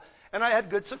unnatural, and I had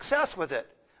good success with it.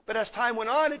 But as time went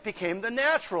on, it became the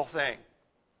natural thing.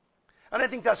 And I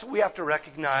think that's what we have to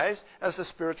recognize as a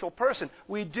spiritual person.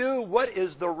 We do what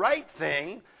is the right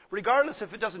thing, regardless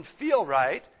if it doesn't feel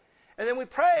right. And then we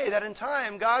pray that in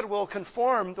time, God will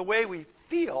conform the way we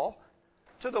feel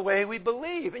to the way we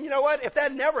believe. And you know what? If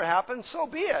that never happens, so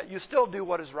be it. You still do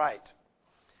what is right.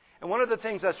 And one of the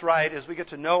things that's right is we get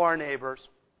to know our neighbors,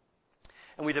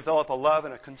 and we develop a love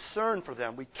and a concern for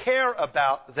them. We care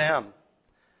about them.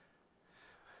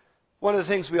 One of the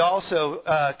things we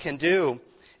also can do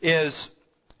is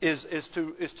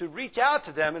to reach out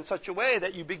to them in such a way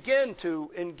that you begin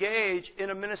to engage in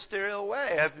a ministerial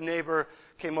way. I have a neighbor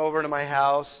came over to my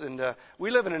house, and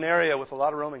we live in an area with a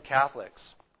lot of Roman Catholics.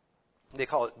 They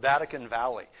call it Vatican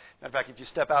Valley. In fact, if you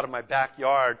step out of my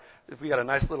backyard, we got a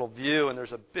nice little view, and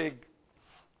there's a big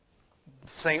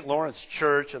St. Lawrence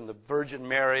Church and the Virgin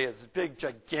Mary. It's a big,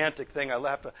 gigantic thing I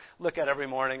have to look at every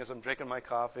morning as I'm drinking my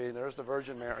coffee. And there's the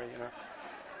Virgin Mary,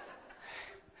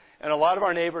 And a lot of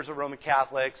our neighbors are Roman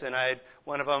Catholics, and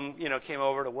one of them, came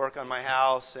over to work on my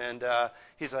house, and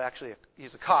he's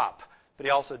a cop, but he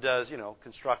also does,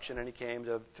 construction, and he came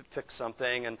to fix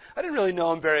something, and I didn't really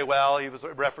know him very well. He was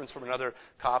a reference from another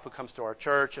cop who comes to our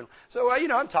church, and so,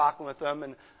 I'm talking with him,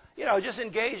 and, just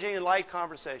engaging in light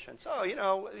conversation. So, you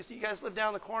guys live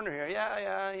down the corner here.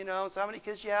 Yeah, so how many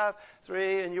kids you have?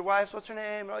 3, and your wife's, what's her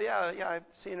name? Oh, yeah, I've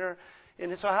seen her.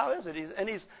 And so how is it?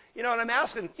 And I'm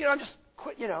asking, I'm just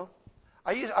quit,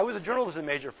 I was a journalism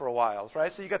major for a while,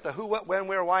 right? So you got the who, what, when,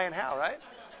 where, why, and how, right?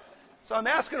 So I'm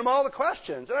asking him all the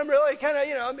questions, and I'm really kind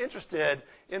of, I'm interested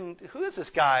and who is this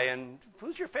guy, and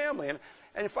who's your family?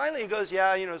 And finally he goes,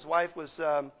 yeah, his wife was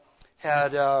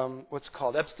had what's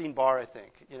called Epstein-Barr, I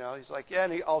think. He's like, yeah,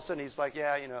 and all of a sudden he's like,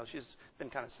 yeah, she's been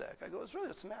kind of sick. I go, really,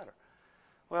 what's the matter?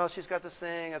 Well, she's got this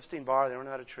thing, Epstein-Barr, they don't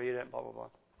know how to treat it, blah, blah, blah.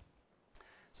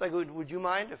 So I go, would you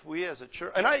mind if we as a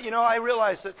church, and I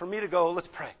realized that for me to go, let's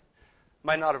pray,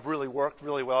 might not have really worked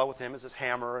really well with him as his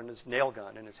hammer and his nail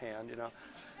gun in his hand,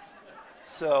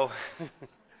 So,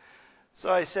 so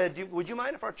I said, would you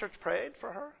mind if our church prayed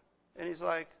for her? And he's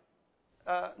like,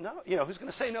 no. Who's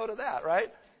going to say no to that,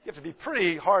 right? You have to be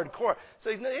pretty hardcore. So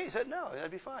he said, no,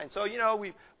 that'd be fine. So,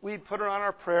 we put her on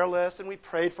our prayer list, and we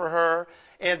prayed for her.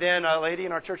 And then a lady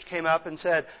in our church came up and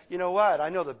said, you know what, I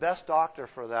know the best doctor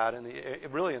for that in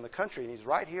the country, and he's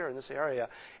right here in this area.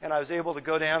 And I was able to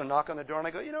go down and knock on the door, and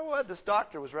I go, you know what, this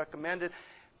doctor was recommended.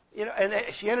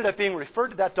 And she ended up being referred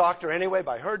to that doctor anyway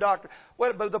by her doctor.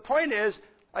 But the point is,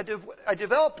 I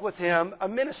developed with him a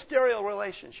ministerial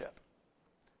relationship.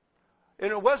 And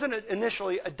it wasn't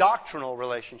initially a doctrinal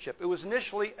relationship. It was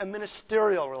initially a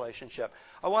ministerial relationship.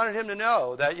 I wanted him to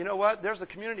know that, there's a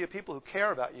community of people who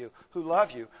care about you, who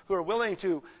love you, who are willing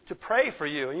to pray for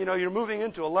you. And, you're moving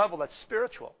into a level that's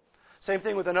spiritual. Same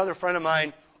thing with another friend of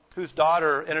mine whose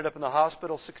daughter ended up in the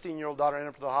hospital, 16-year-old daughter ended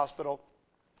up in the hospital.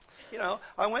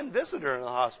 I went and visited her in the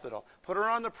hospital, put her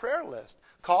on the prayer list,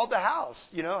 called the house,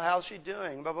 how's she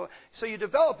doing, blah, blah. So you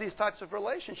develop these types of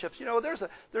relationships.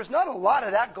 There's not a lot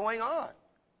of that going on.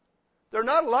 There are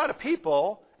not a lot of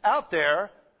people out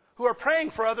there who are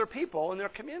praying for other people in their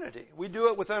community. We do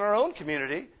it within our own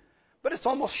community, but it's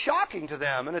almost shocking to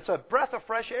them, and it's a breath of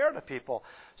fresh air to people.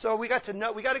 So we got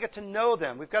to get to know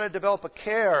them. We've got to develop a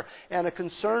care and a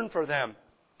concern for them.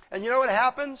 And what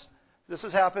happens? This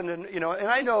has happened, and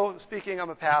I know, speaking,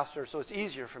 I'm a pastor, so it's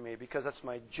easier for me because that's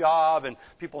my job, and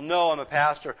people know I'm a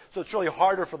pastor. So it's really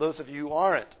harder for those of you who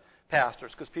aren't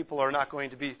pastors because people are not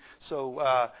going to be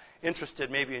so interested,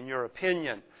 maybe, in your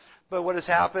opinion. But what has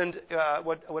happened?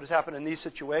 What has happened in these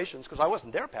situations? Because I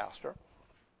wasn't their pastor,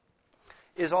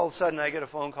 is all of a sudden I get a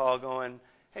phone call going,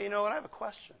 "Hey, you know what? I have a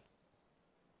question.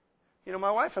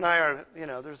 My wife and I are,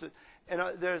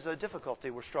 there's a difficulty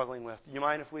we're struggling with. Do you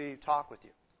mind if we talk with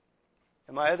you?"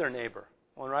 And my other neighbor,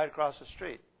 one right across the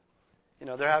street,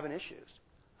 they're having issues.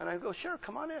 And I go, sure,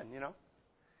 come on in,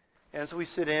 And so we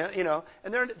sit in, and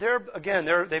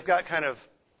they've got kind of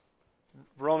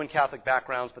Roman Catholic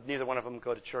backgrounds, but neither one of them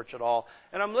go to church at all.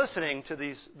 And I'm listening to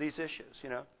these issues,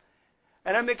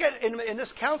 And I'm in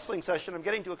this counseling session, I'm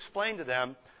getting to explain to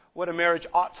them what a marriage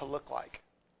ought to look like.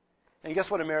 And guess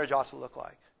what a marriage ought to look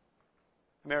like?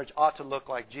 A marriage ought to look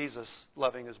like Jesus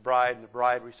loving his bride and the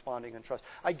bride responding in trust.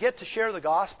 I get to share the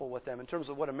gospel with them in terms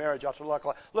of what a marriage ought to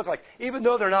look like. Even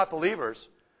though they're not believers,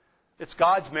 it's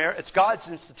God's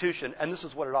institution, and this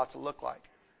is what it ought to look like.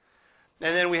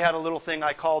 And then we had a little thing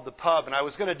I called the pub, and I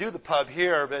was going to do the pub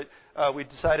here, but we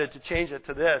decided to change it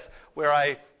to this, where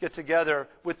I get together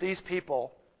with these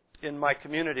people in my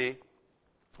community.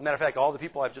 As a matter of fact, all the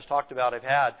people I've just talked about I've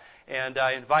had, and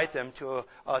I invite them to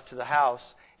the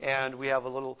house. And we have a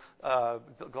little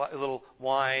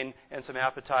wine and some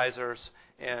appetizers.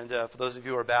 And for those of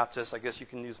you who are Baptists, I guess you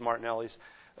can use Martinelli's.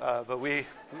 But we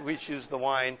choose the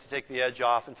wine to take the edge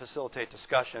off and facilitate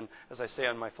discussion, as I say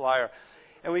on my flyer.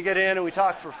 And we get in and we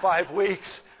talk for 5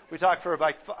 weeks. We talk for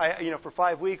for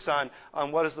 5 weeks on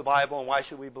what is the Bible and why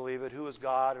should we believe it, who is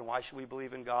God and why should we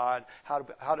believe in God, how do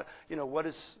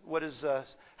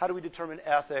we determine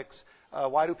ethics.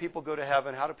 Why do people go to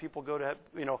heaven? How do people go to,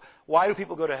 why do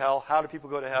people go to hell? How do people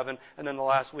go to heaven? And then the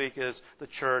last week is the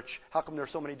church. How come there are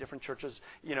so many different churches?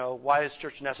 Why is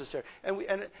church necessary? And we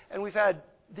have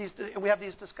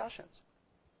these discussions.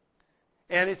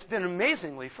 And it's been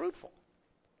amazingly fruitful.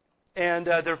 And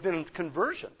there have been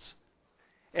conversions.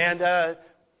 And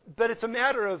but it's a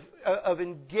matter of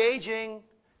engaging,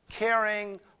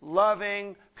 caring,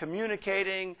 loving,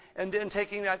 communicating, and then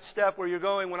taking that step where you're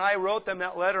going. When I wrote them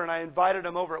that letter and I invited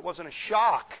them over, it wasn't a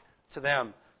shock to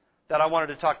them that I wanted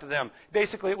to talk to them.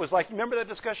 Basically, it was like, remember that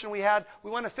discussion we had?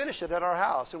 We want to finish it at our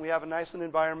house, and we have a nice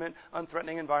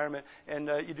unthreatening environment, and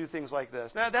you do things like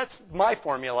this. Now, that's my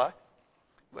formula,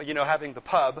 having the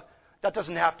pub. That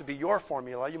doesn't have to be your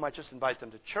formula. You might just invite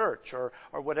them to church or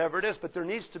whatever it is, but there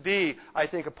needs to be, I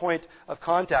think, a point of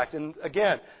contact. And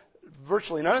again,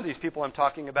 virtually none of these people I'm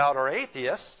talking about are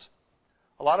atheists.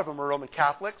 A lot of them are Roman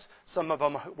Catholics. Some of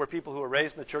them were people who were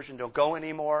raised in the church and don't go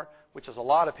anymore, which is a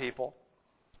lot of people.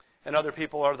 And other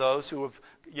people are those who have,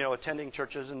 attending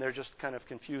churches and they're just kind of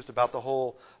confused about the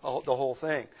whole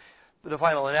thing. The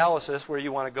final analysis, where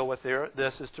you want to go with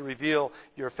this, is to reveal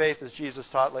your faith as Jesus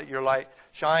taught. Let your light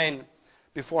shine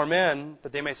before men,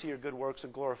 that they may see your good works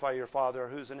and glorify your Father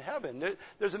who's in heaven.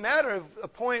 There's a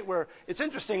point where it's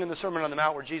interesting in the Sermon on the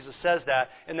Mount where Jesus says that,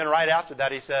 and then right after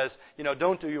that he says,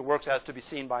 don't do your works as to be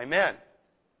seen by men.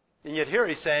 And yet here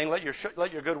he's saying, let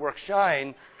your good works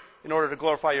shine in order to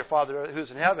glorify your Father who's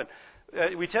in heaven.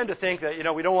 We tend to think that,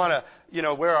 we don't want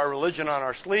to, wear our religion on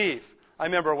our sleeve. I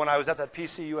remember when I was at that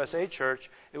PCUSA church,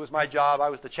 it was my job, I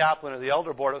was the chaplain of the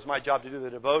elder board, it was my job to do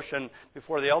the devotion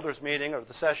before the elders meeting or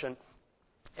the session.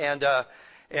 And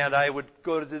I would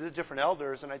go to the different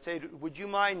elders, and I'd say, would you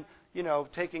mind,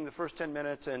 taking the first 10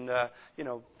 minutes and,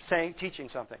 teaching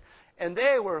something? And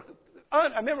they were, I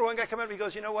remember one guy came up and he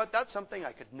goes, you know what, that's something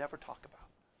I could never talk about.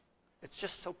 It's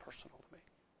just so personal to me.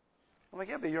 I'm like,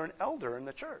 yeah, but you're an elder in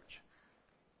the church.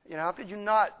 How could you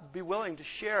not be willing to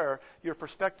share your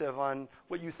perspective on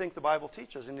what you think the Bible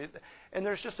teaches? And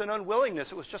there's just an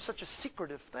unwillingness. It was just such a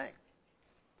secretive thing.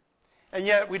 And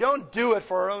yet we don't do it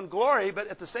for our own glory, but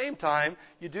at the same time,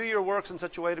 you do your works in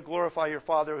such a way to glorify your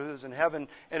Father who's in heaven.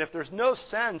 And if there's no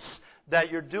sense that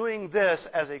you're doing this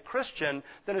as a Christian,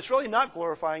 then it's really not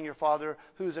glorifying your Father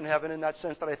who's in heaven in that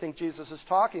sense that I think Jesus is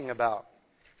talking about.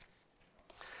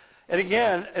 And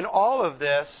again, in all of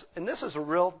this, and this is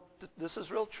real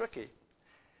tricky,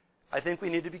 I think we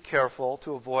need to be careful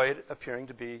to avoid appearing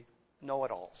to be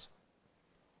know-it-alls.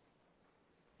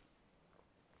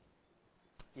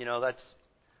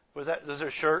 There's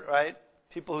their shirt, right?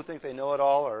 People who think they know it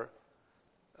all are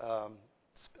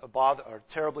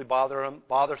terribly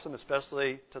bothersome,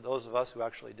 especially to those of us who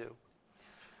actually do.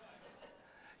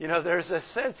 There's a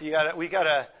sense we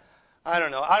gotta. I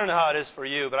don't know how it is for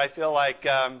you, but I feel like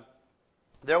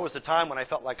there was a time when I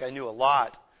felt like I knew a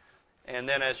lot, and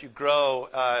then as you grow,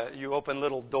 you open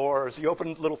little doors, you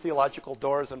open little theological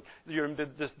doors, and you're in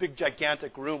this big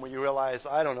gigantic room where you realize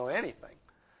I don't know anything.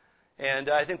 And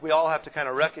I think we all have to kind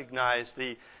of recognize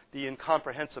the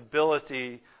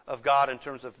incomprehensibility of God in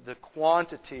terms of the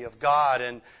quantity of God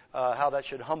and how that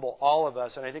should humble all of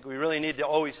us. And I think we really need to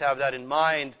always have that in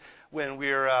mind when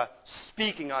we're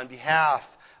speaking on behalf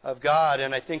of God.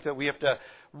 And I think that we have to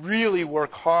really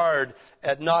work hard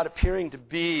at not appearing to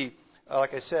be,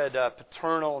 like I said,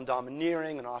 paternal and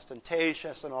domineering and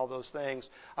ostentatious and all those things.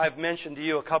 I've mentioned to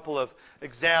you a couple of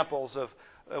examples of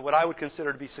what I would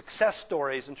consider to be success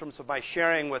stories in terms of my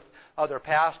sharing with other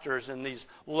pastors in these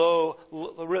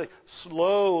really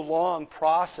slow, long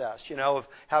process, of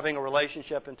having a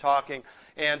relationship and talking.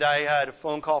 And I had a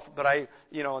phone call, but on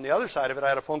the other side of it, I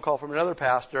had a phone call from another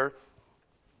pastor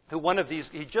who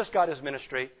he just got his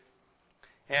ministry.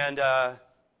 And I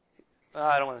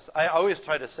always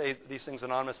try to say these things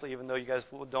anonymously, even though you guys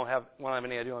won't have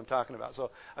any idea what I'm talking about.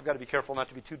 So I've got to be careful not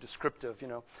to be too descriptive,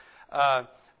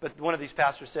 But one of these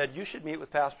pastors said, you should meet with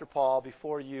Pastor Paul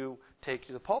before you take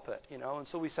to the pulpit, And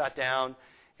so we sat down,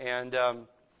 and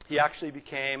he actually he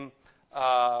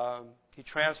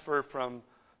transferred from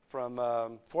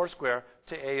Foursquare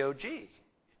to AOG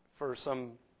for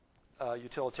some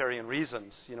utilitarian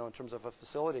reasons, in terms of a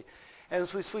facility. And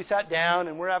so we sat down,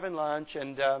 and we're having lunch,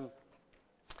 and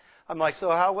I'm like,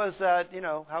 so how was that,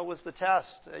 how was the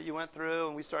test you went through?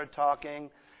 And we started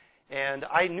talking. And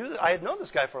I had known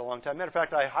this guy for a long time. Matter of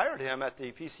fact, I hired him at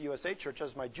the PCUSA church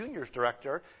as my juniors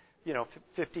director,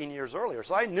 15 years earlier.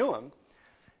 So I knew him.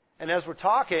 And as we're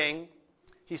talking,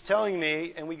 he's telling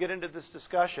me, and we get into this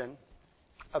discussion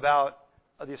about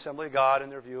the Assembly of God and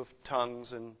their view of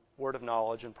tongues and word of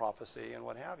knowledge and prophecy and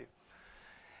what have you.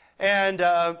 And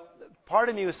part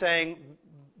of me was saying,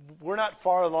 we're not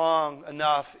far along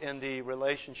enough in the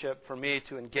relationship for me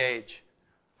to engage.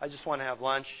 I just want to have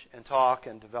lunch and talk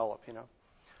and develop,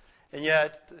 And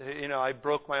yet, I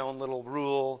broke my own little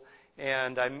rule,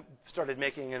 and I started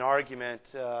making an argument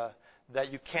that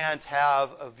you can't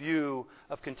have a view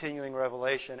of continuing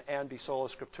revelation and be sola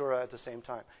scriptura at the same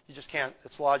time. You just can't.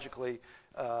 It's logically,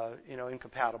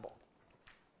 incompatible.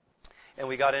 And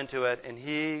we got into it, and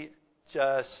he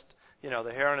just,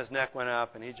 the hair on his neck went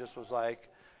up, and he just was like,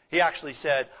 he actually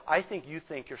said, I think you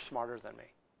think you're smarter than me.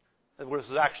 That was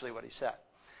actually what he said.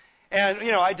 And,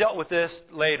 I dealt with this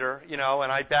later, and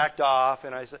I backed off,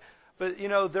 and I said, but,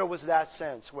 there was that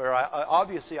sense where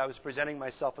obviously I was presenting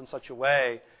myself in such a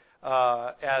way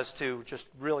as to just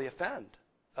really offend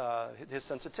his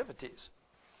sensitivities.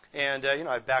 And,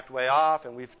 I backed way off,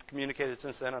 and we've communicated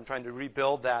since then. I'm trying to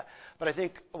rebuild that. But I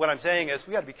think what I'm saying is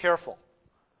we got to be careful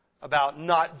about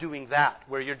not doing that,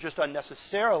 where you're just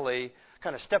unnecessarily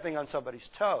kind of stepping on somebody's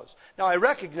toes. Now, I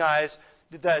recognize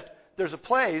that there's a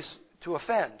place to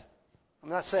offend. I'm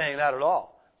not saying that at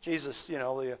all. Jesus,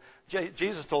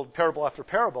 Jesus told parable after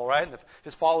parable, right? And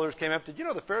his followers came up to,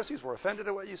 the Pharisees were offended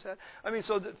at what you said. I mean,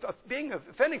 so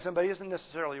offending somebody isn't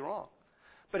necessarily wrong.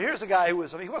 But here's a guy he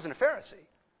wasn't a Pharisee.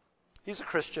 He's a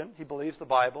Christian. He believes the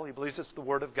Bible. He believes it's the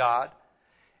Word of God.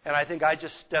 And I think I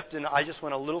just stepped in. I just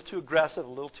went a little too aggressive, a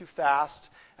little too fast.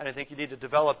 And I think you need to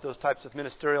develop those types of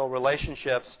ministerial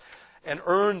relationships and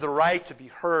earn the right to be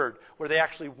heard, where they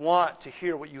actually want to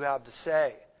hear what you have to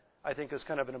say. I think is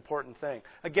kind of an important thing.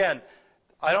 Again,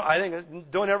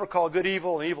 don't ever call good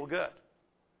evil and evil good.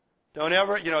 Don't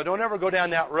ever go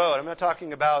down that road. I'm not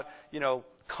talking about,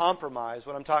 compromise.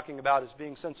 What I'm talking about is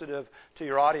being sensitive to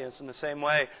your audience in the same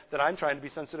way that I'm trying to be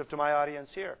sensitive to my audience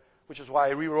here, which is why I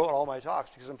rewrote all my talks,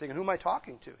 because I'm thinking, who am I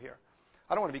talking to here?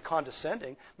 I don't want to be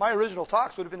condescending. My original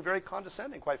talks would have been very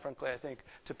condescending, quite frankly, I think,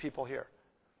 to people here.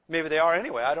 Maybe they are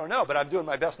anyway, I don't know, but I'm doing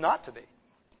my best not to be.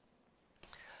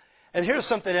 And here's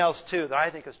something else, too, that I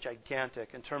think is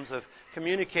gigantic in terms of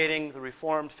communicating the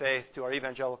Reformed faith to our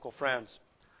evangelical friends.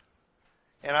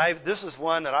 And this is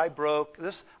one that I broke.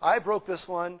 I broke this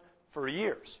one for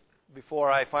years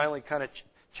before I finally kind of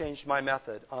changed my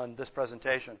method on this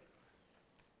presentation.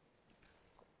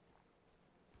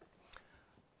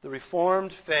 The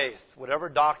Reformed faith, whatever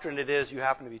doctrine it is you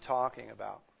happen to be talking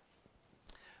about,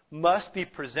 must be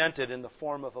presented in the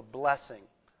form of a blessing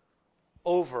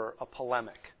over a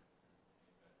polemic.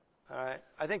 All right?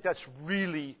 I think that's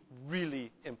really,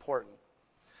 really important.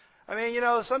 I mean,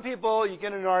 some people you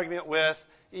get in an argument with,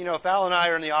 if Al and I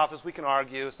are in the office, we can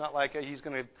argue. It's not like he's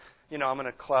going to, I'm going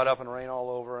to cloud up and rain all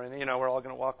over, and, we're all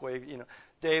going to walk away.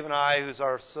 Dave and I, who's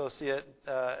our associate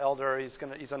elder,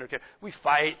 he's under care. We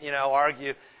fight,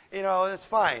 argue. It's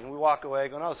fine. We walk away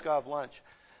going, let's go have lunch.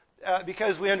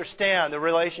 Because we understand the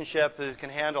relationship can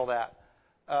handle that.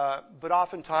 But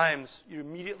oftentimes, you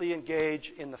immediately engage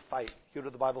in the fight. You go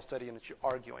to the Bible study and you're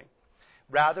arguing.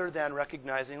 Rather than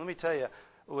recognizing, let me tell you,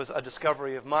 it was a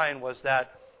discovery of mine, was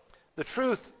that the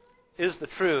truth is the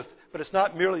truth, but it's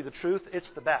not merely the truth, it's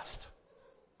the best.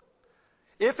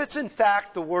 If it's in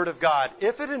fact the Word of God,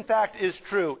 if it in fact is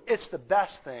true, it's the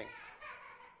best thing.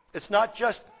 It's not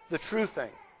just the true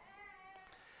thing.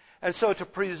 And so to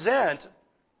present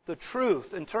the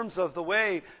truth in terms of the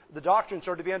way the doctrines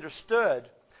are to be understood,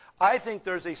 I think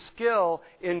there's a skill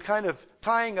in kind of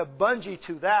tying a bungee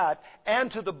to that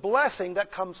and to the blessing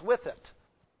that comes with it.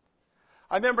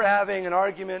 I remember having an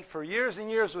argument for years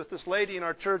and years with this lady in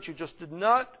our church who just did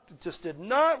not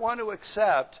want to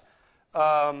accept,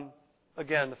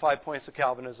 again, the 5 points of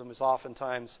Calvinism is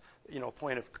oftentimes, a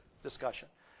point of discussion.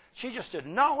 She just did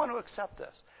not want to accept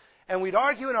this. And we'd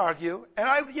argue and argue,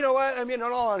 and in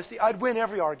all honesty, I'd win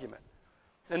every argument.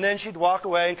 And then she'd walk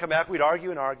away and come back, we'd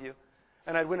argue and argue,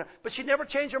 and I'd win. But she'd never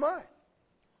change her mind.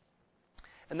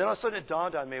 And then all of a sudden it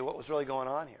dawned on me what was really going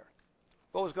on here.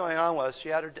 What was going on was she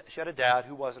had a dad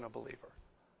who wasn't a believer.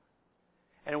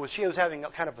 And she was having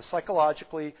kind of a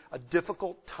psychologically a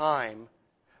difficult time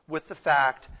with the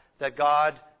fact that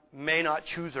God may not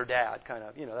choose her dad, kind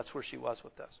of. That's where she was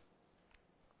with this.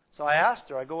 So I asked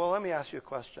her, I go, well, let me ask you a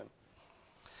question.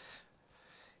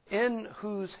 In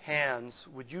whose hands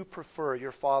would you prefer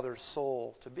your father's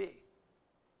soul to be?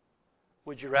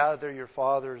 Would you rather your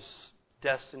father's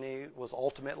destiny was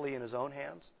ultimately in his own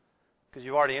hands? Because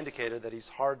you've already indicated that he's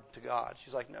hard to God.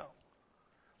 She's like, no.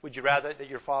 Would you rather that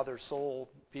your father's soul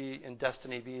be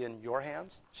in your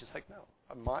hands? She's like,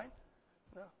 no. Mine?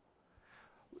 No.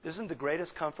 Isn't the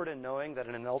greatest comfort in knowing that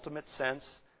in an ultimate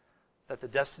sense that the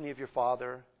destiny of your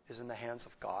father is in the hands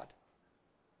of God?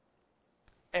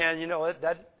 And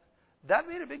that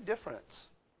made a big difference.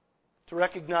 To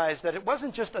recognize that it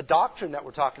wasn't just a doctrine that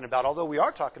we're talking about, although we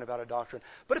are talking about a doctrine,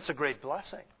 but it's a great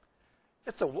blessing.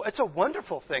 It's a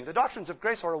wonderful thing. The doctrines of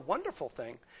grace are a wonderful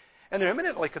thing. And they're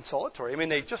eminently consolatory. I mean,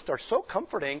 they just are so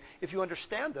comforting if you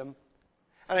understand them.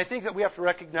 And I think that we have to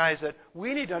recognize that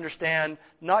we need to understand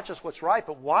not just what's right,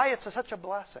 but why it's such a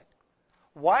blessing.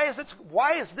 Why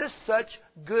is this such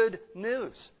good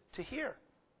news to hear?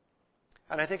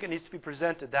 And I think it needs to be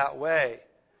presented that way.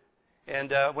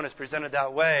 And when it's presented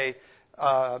that way,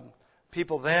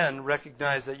 people then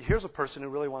recognize that here's a person who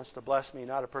really wants to bless me,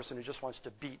 not a person who just wants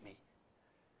to beat me.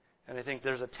 And I think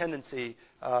there's a tendency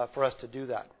for us to do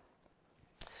that.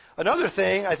 Another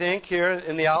thing, I think, here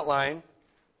in the outline,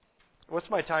 what's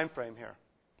my time frame here?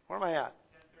 Where am I at?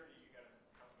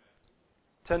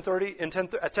 10:30, you got a couple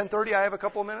minutes. 10:30? At 10:30 I have a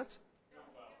couple of minutes?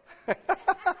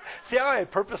 See how I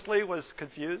purposely was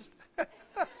confused?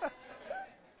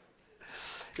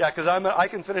 Yeah, because I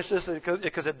can finish this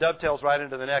because it dovetails right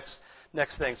into the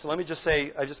next thing. So let me just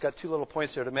say, I just got two little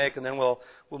points here to make, and then we'll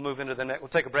move into the next. We'll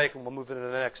take a break and we'll move into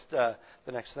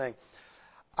the next thing.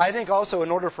 I think also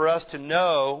in order for us to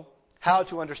know how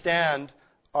to understand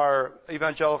our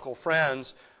evangelical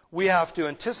friends, we have to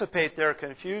anticipate their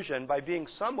confusion by being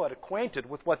somewhat acquainted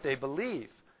with what they believe.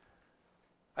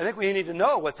 I think we need to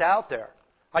know what's out there.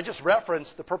 I just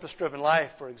referenced The Purpose-Driven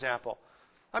Life, for example.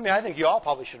 I mean, I think you all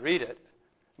probably should read it.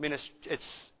 I mean,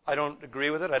 I don't agree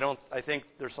with it. I think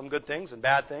there's some good things and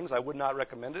bad things. I would not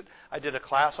recommend it. I did a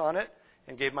class on it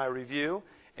and gave my review.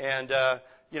 And,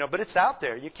 but it's out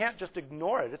there. You can't just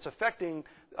ignore it. It's affecting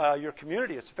your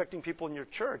community. It's affecting people in your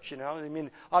church, I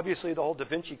mean, obviously the whole Da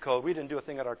Vinci Code, we didn't do a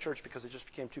thing at our church because it just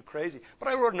became too crazy. But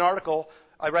I wrote an article.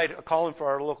 I write a column for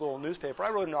our local newspaper.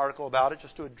 I wrote an article about it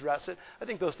just to address it. I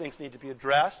think those things need to be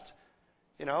addressed.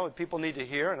 People need to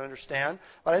hear and understand.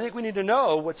 But I think we need to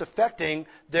know what's affecting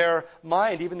their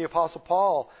mind. Even the Apostle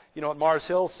Paul, at Mars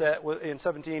Hill said in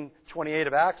 1728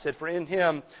 of Acts said, "For in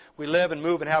him we live and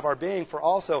move and have our being, for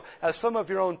also, as some of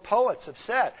your own poets have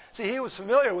said." See, he was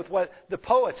familiar with what the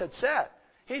poets had said.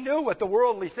 He knew what the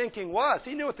worldly thinking was.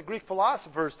 He knew what the Greek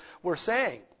philosophers were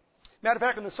saying. Matter of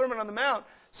fact, in the Sermon on the Mount,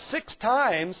 6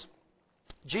 times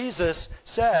Jesus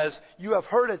says, "You have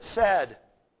heard it said."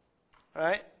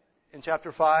 Right? In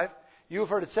chapter 5, "You have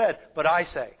heard it said, but I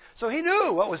say." So he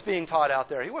knew what was being taught out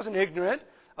there. He wasn't ignorant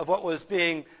of what was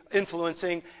being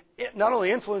not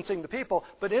only influencing the people,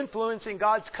 but influencing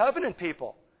God's covenant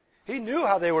people. He knew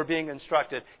how they were being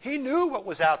instructed. He knew what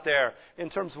was out there in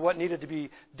terms of what needed to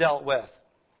be dealt with.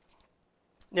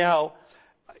 Now,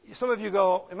 some of you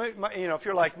go, if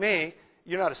you're like me,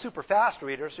 you're not a super fast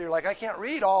reader, so you're like, I can't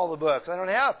read all the books. I don't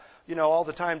have, all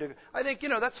the time to. I think,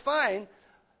 that's fine.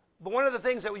 But one of the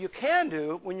things that you can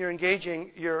do when you're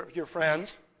engaging your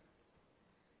friends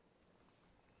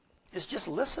is just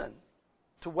listen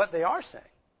to what they are saying.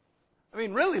 I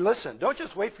mean, really listen. Don't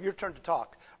just wait for your turn to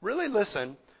talk. Really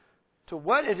listen to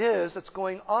what it is that's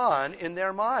going on in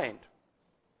their mind.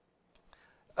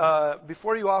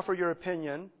 Before you offer your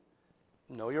opinion,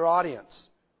 know your audience.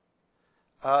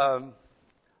 I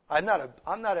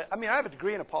have a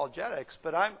degree in apologetics,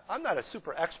 but I'm not a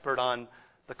super expert on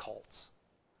the cults.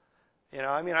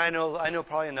 I know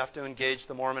probably enough to engage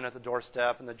the Mormon at the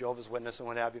doorstep and the Jehovah's Witness and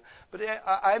what have you. But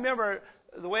I remember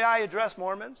the way I address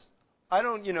Mormons, I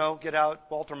don't, get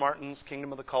out Walter Martin's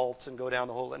Kingdom of the Cults and go down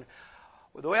the whole. And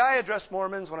the way I address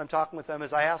Mormons when I'm talking with them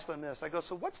is I ask them this. I go,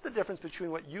 so what's the difference between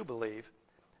what you believe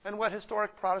and what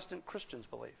historic Protestant Christians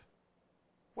believe?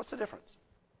 What's the difference?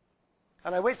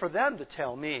 And I wait for them to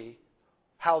tell me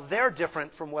how they're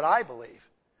different from what I believe,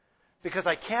 because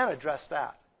I can address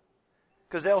that.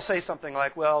 Because they'll say something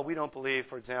like, well, we don't believe,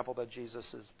 for example, that Jesus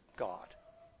is God,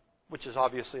 which is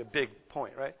obviously a big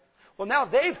point, right? Well, now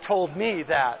they've told me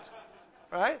that,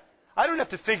 right? I don't have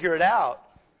to figure it out.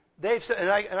 They've said,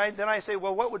 then I say,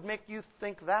 well, what would make you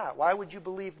think that? Why would you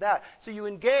believe that? So you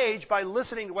engage by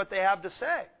listening to what they have to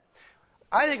say.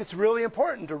 I think it's really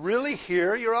important to really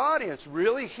hear your audience,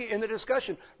 really in the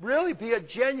discussion, really be a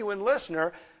genuine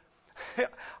listener.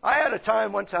 I had a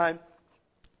time one time,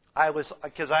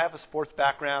 because I have a sports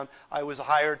background, I was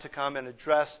hired to come and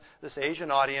address this Asian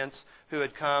audience who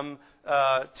had come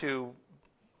to,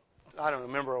 I don't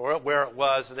remember where it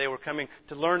was. They were coming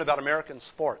to learn about American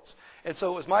sports. And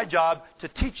so it was my job to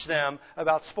teach them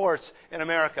about sports in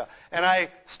America. And I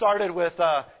started with,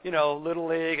 Little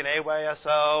League and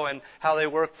AYSO and how they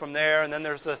work from there. And then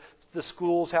there's the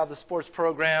schools have the sports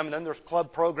program, and then there's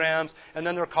club programs, and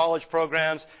then there are college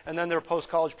programs, and then there are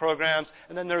post-college programs,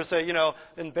 and then there's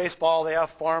in baseball they have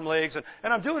farm leagues, and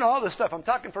I'm doing all this stuff. I'm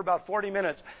talking for about 40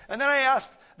 minutes. And then I asked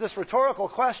this rhetorical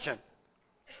question.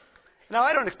 Now,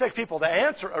 I don't expect people to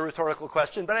answer a rhetorical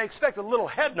question, but I expect a little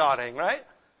head nodding, right?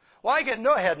 Well, I get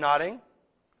no head nodding.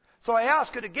 So I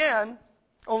ask it again,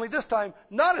 only this time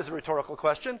not as a rhetorical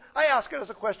question. I ask it as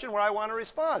a question where I want to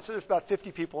respond. So there's about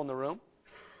 50 people in the room.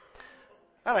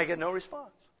 And I get no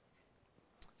response.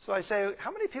 So I say,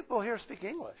 how many people here speak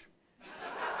English?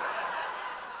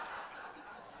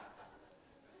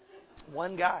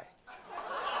 One guy.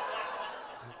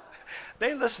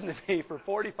 They listened to me for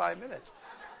 45 minutes.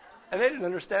 And they didn't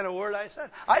understand a word I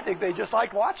said. I think they just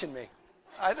liked watching me.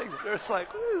 I think they're just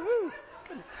like, woo,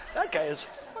 that guy is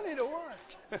funny to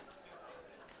watch.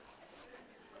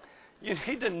 You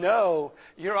need to know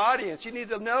your audience. You need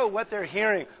to know what they're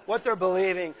hearing, what they're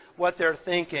believing, what they're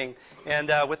thinking.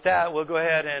 And with that, we'll go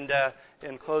ahead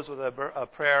and close with a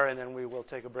prayer, and then we will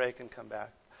take a break and come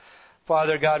back.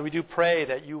 Father God, we do pray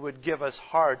that you would give us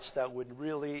hearts that would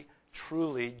really,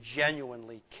 truly,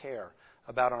 genuinely care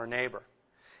about our neighbor.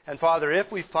 And Father,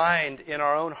 if we find in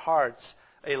our own hearts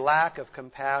a lack of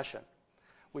compassion,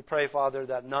 we pray, Father,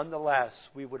 that nonetheless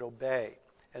we would obey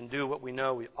and do what we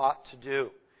know we ought to do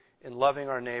in loving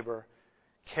our neighbor,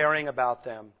 caring about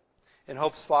them, in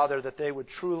hopes, Father, that they would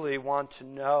truly want to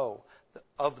know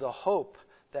of the hope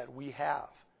that we have.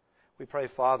 We pray,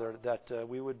 Father, that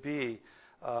we would be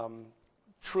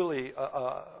truly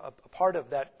a part of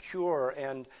that cure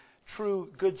and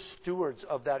true good stewards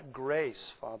of that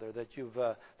grace, Father, that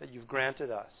you've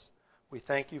granted us. We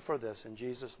thank you for this in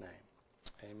Jesus'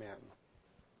 name. Amen.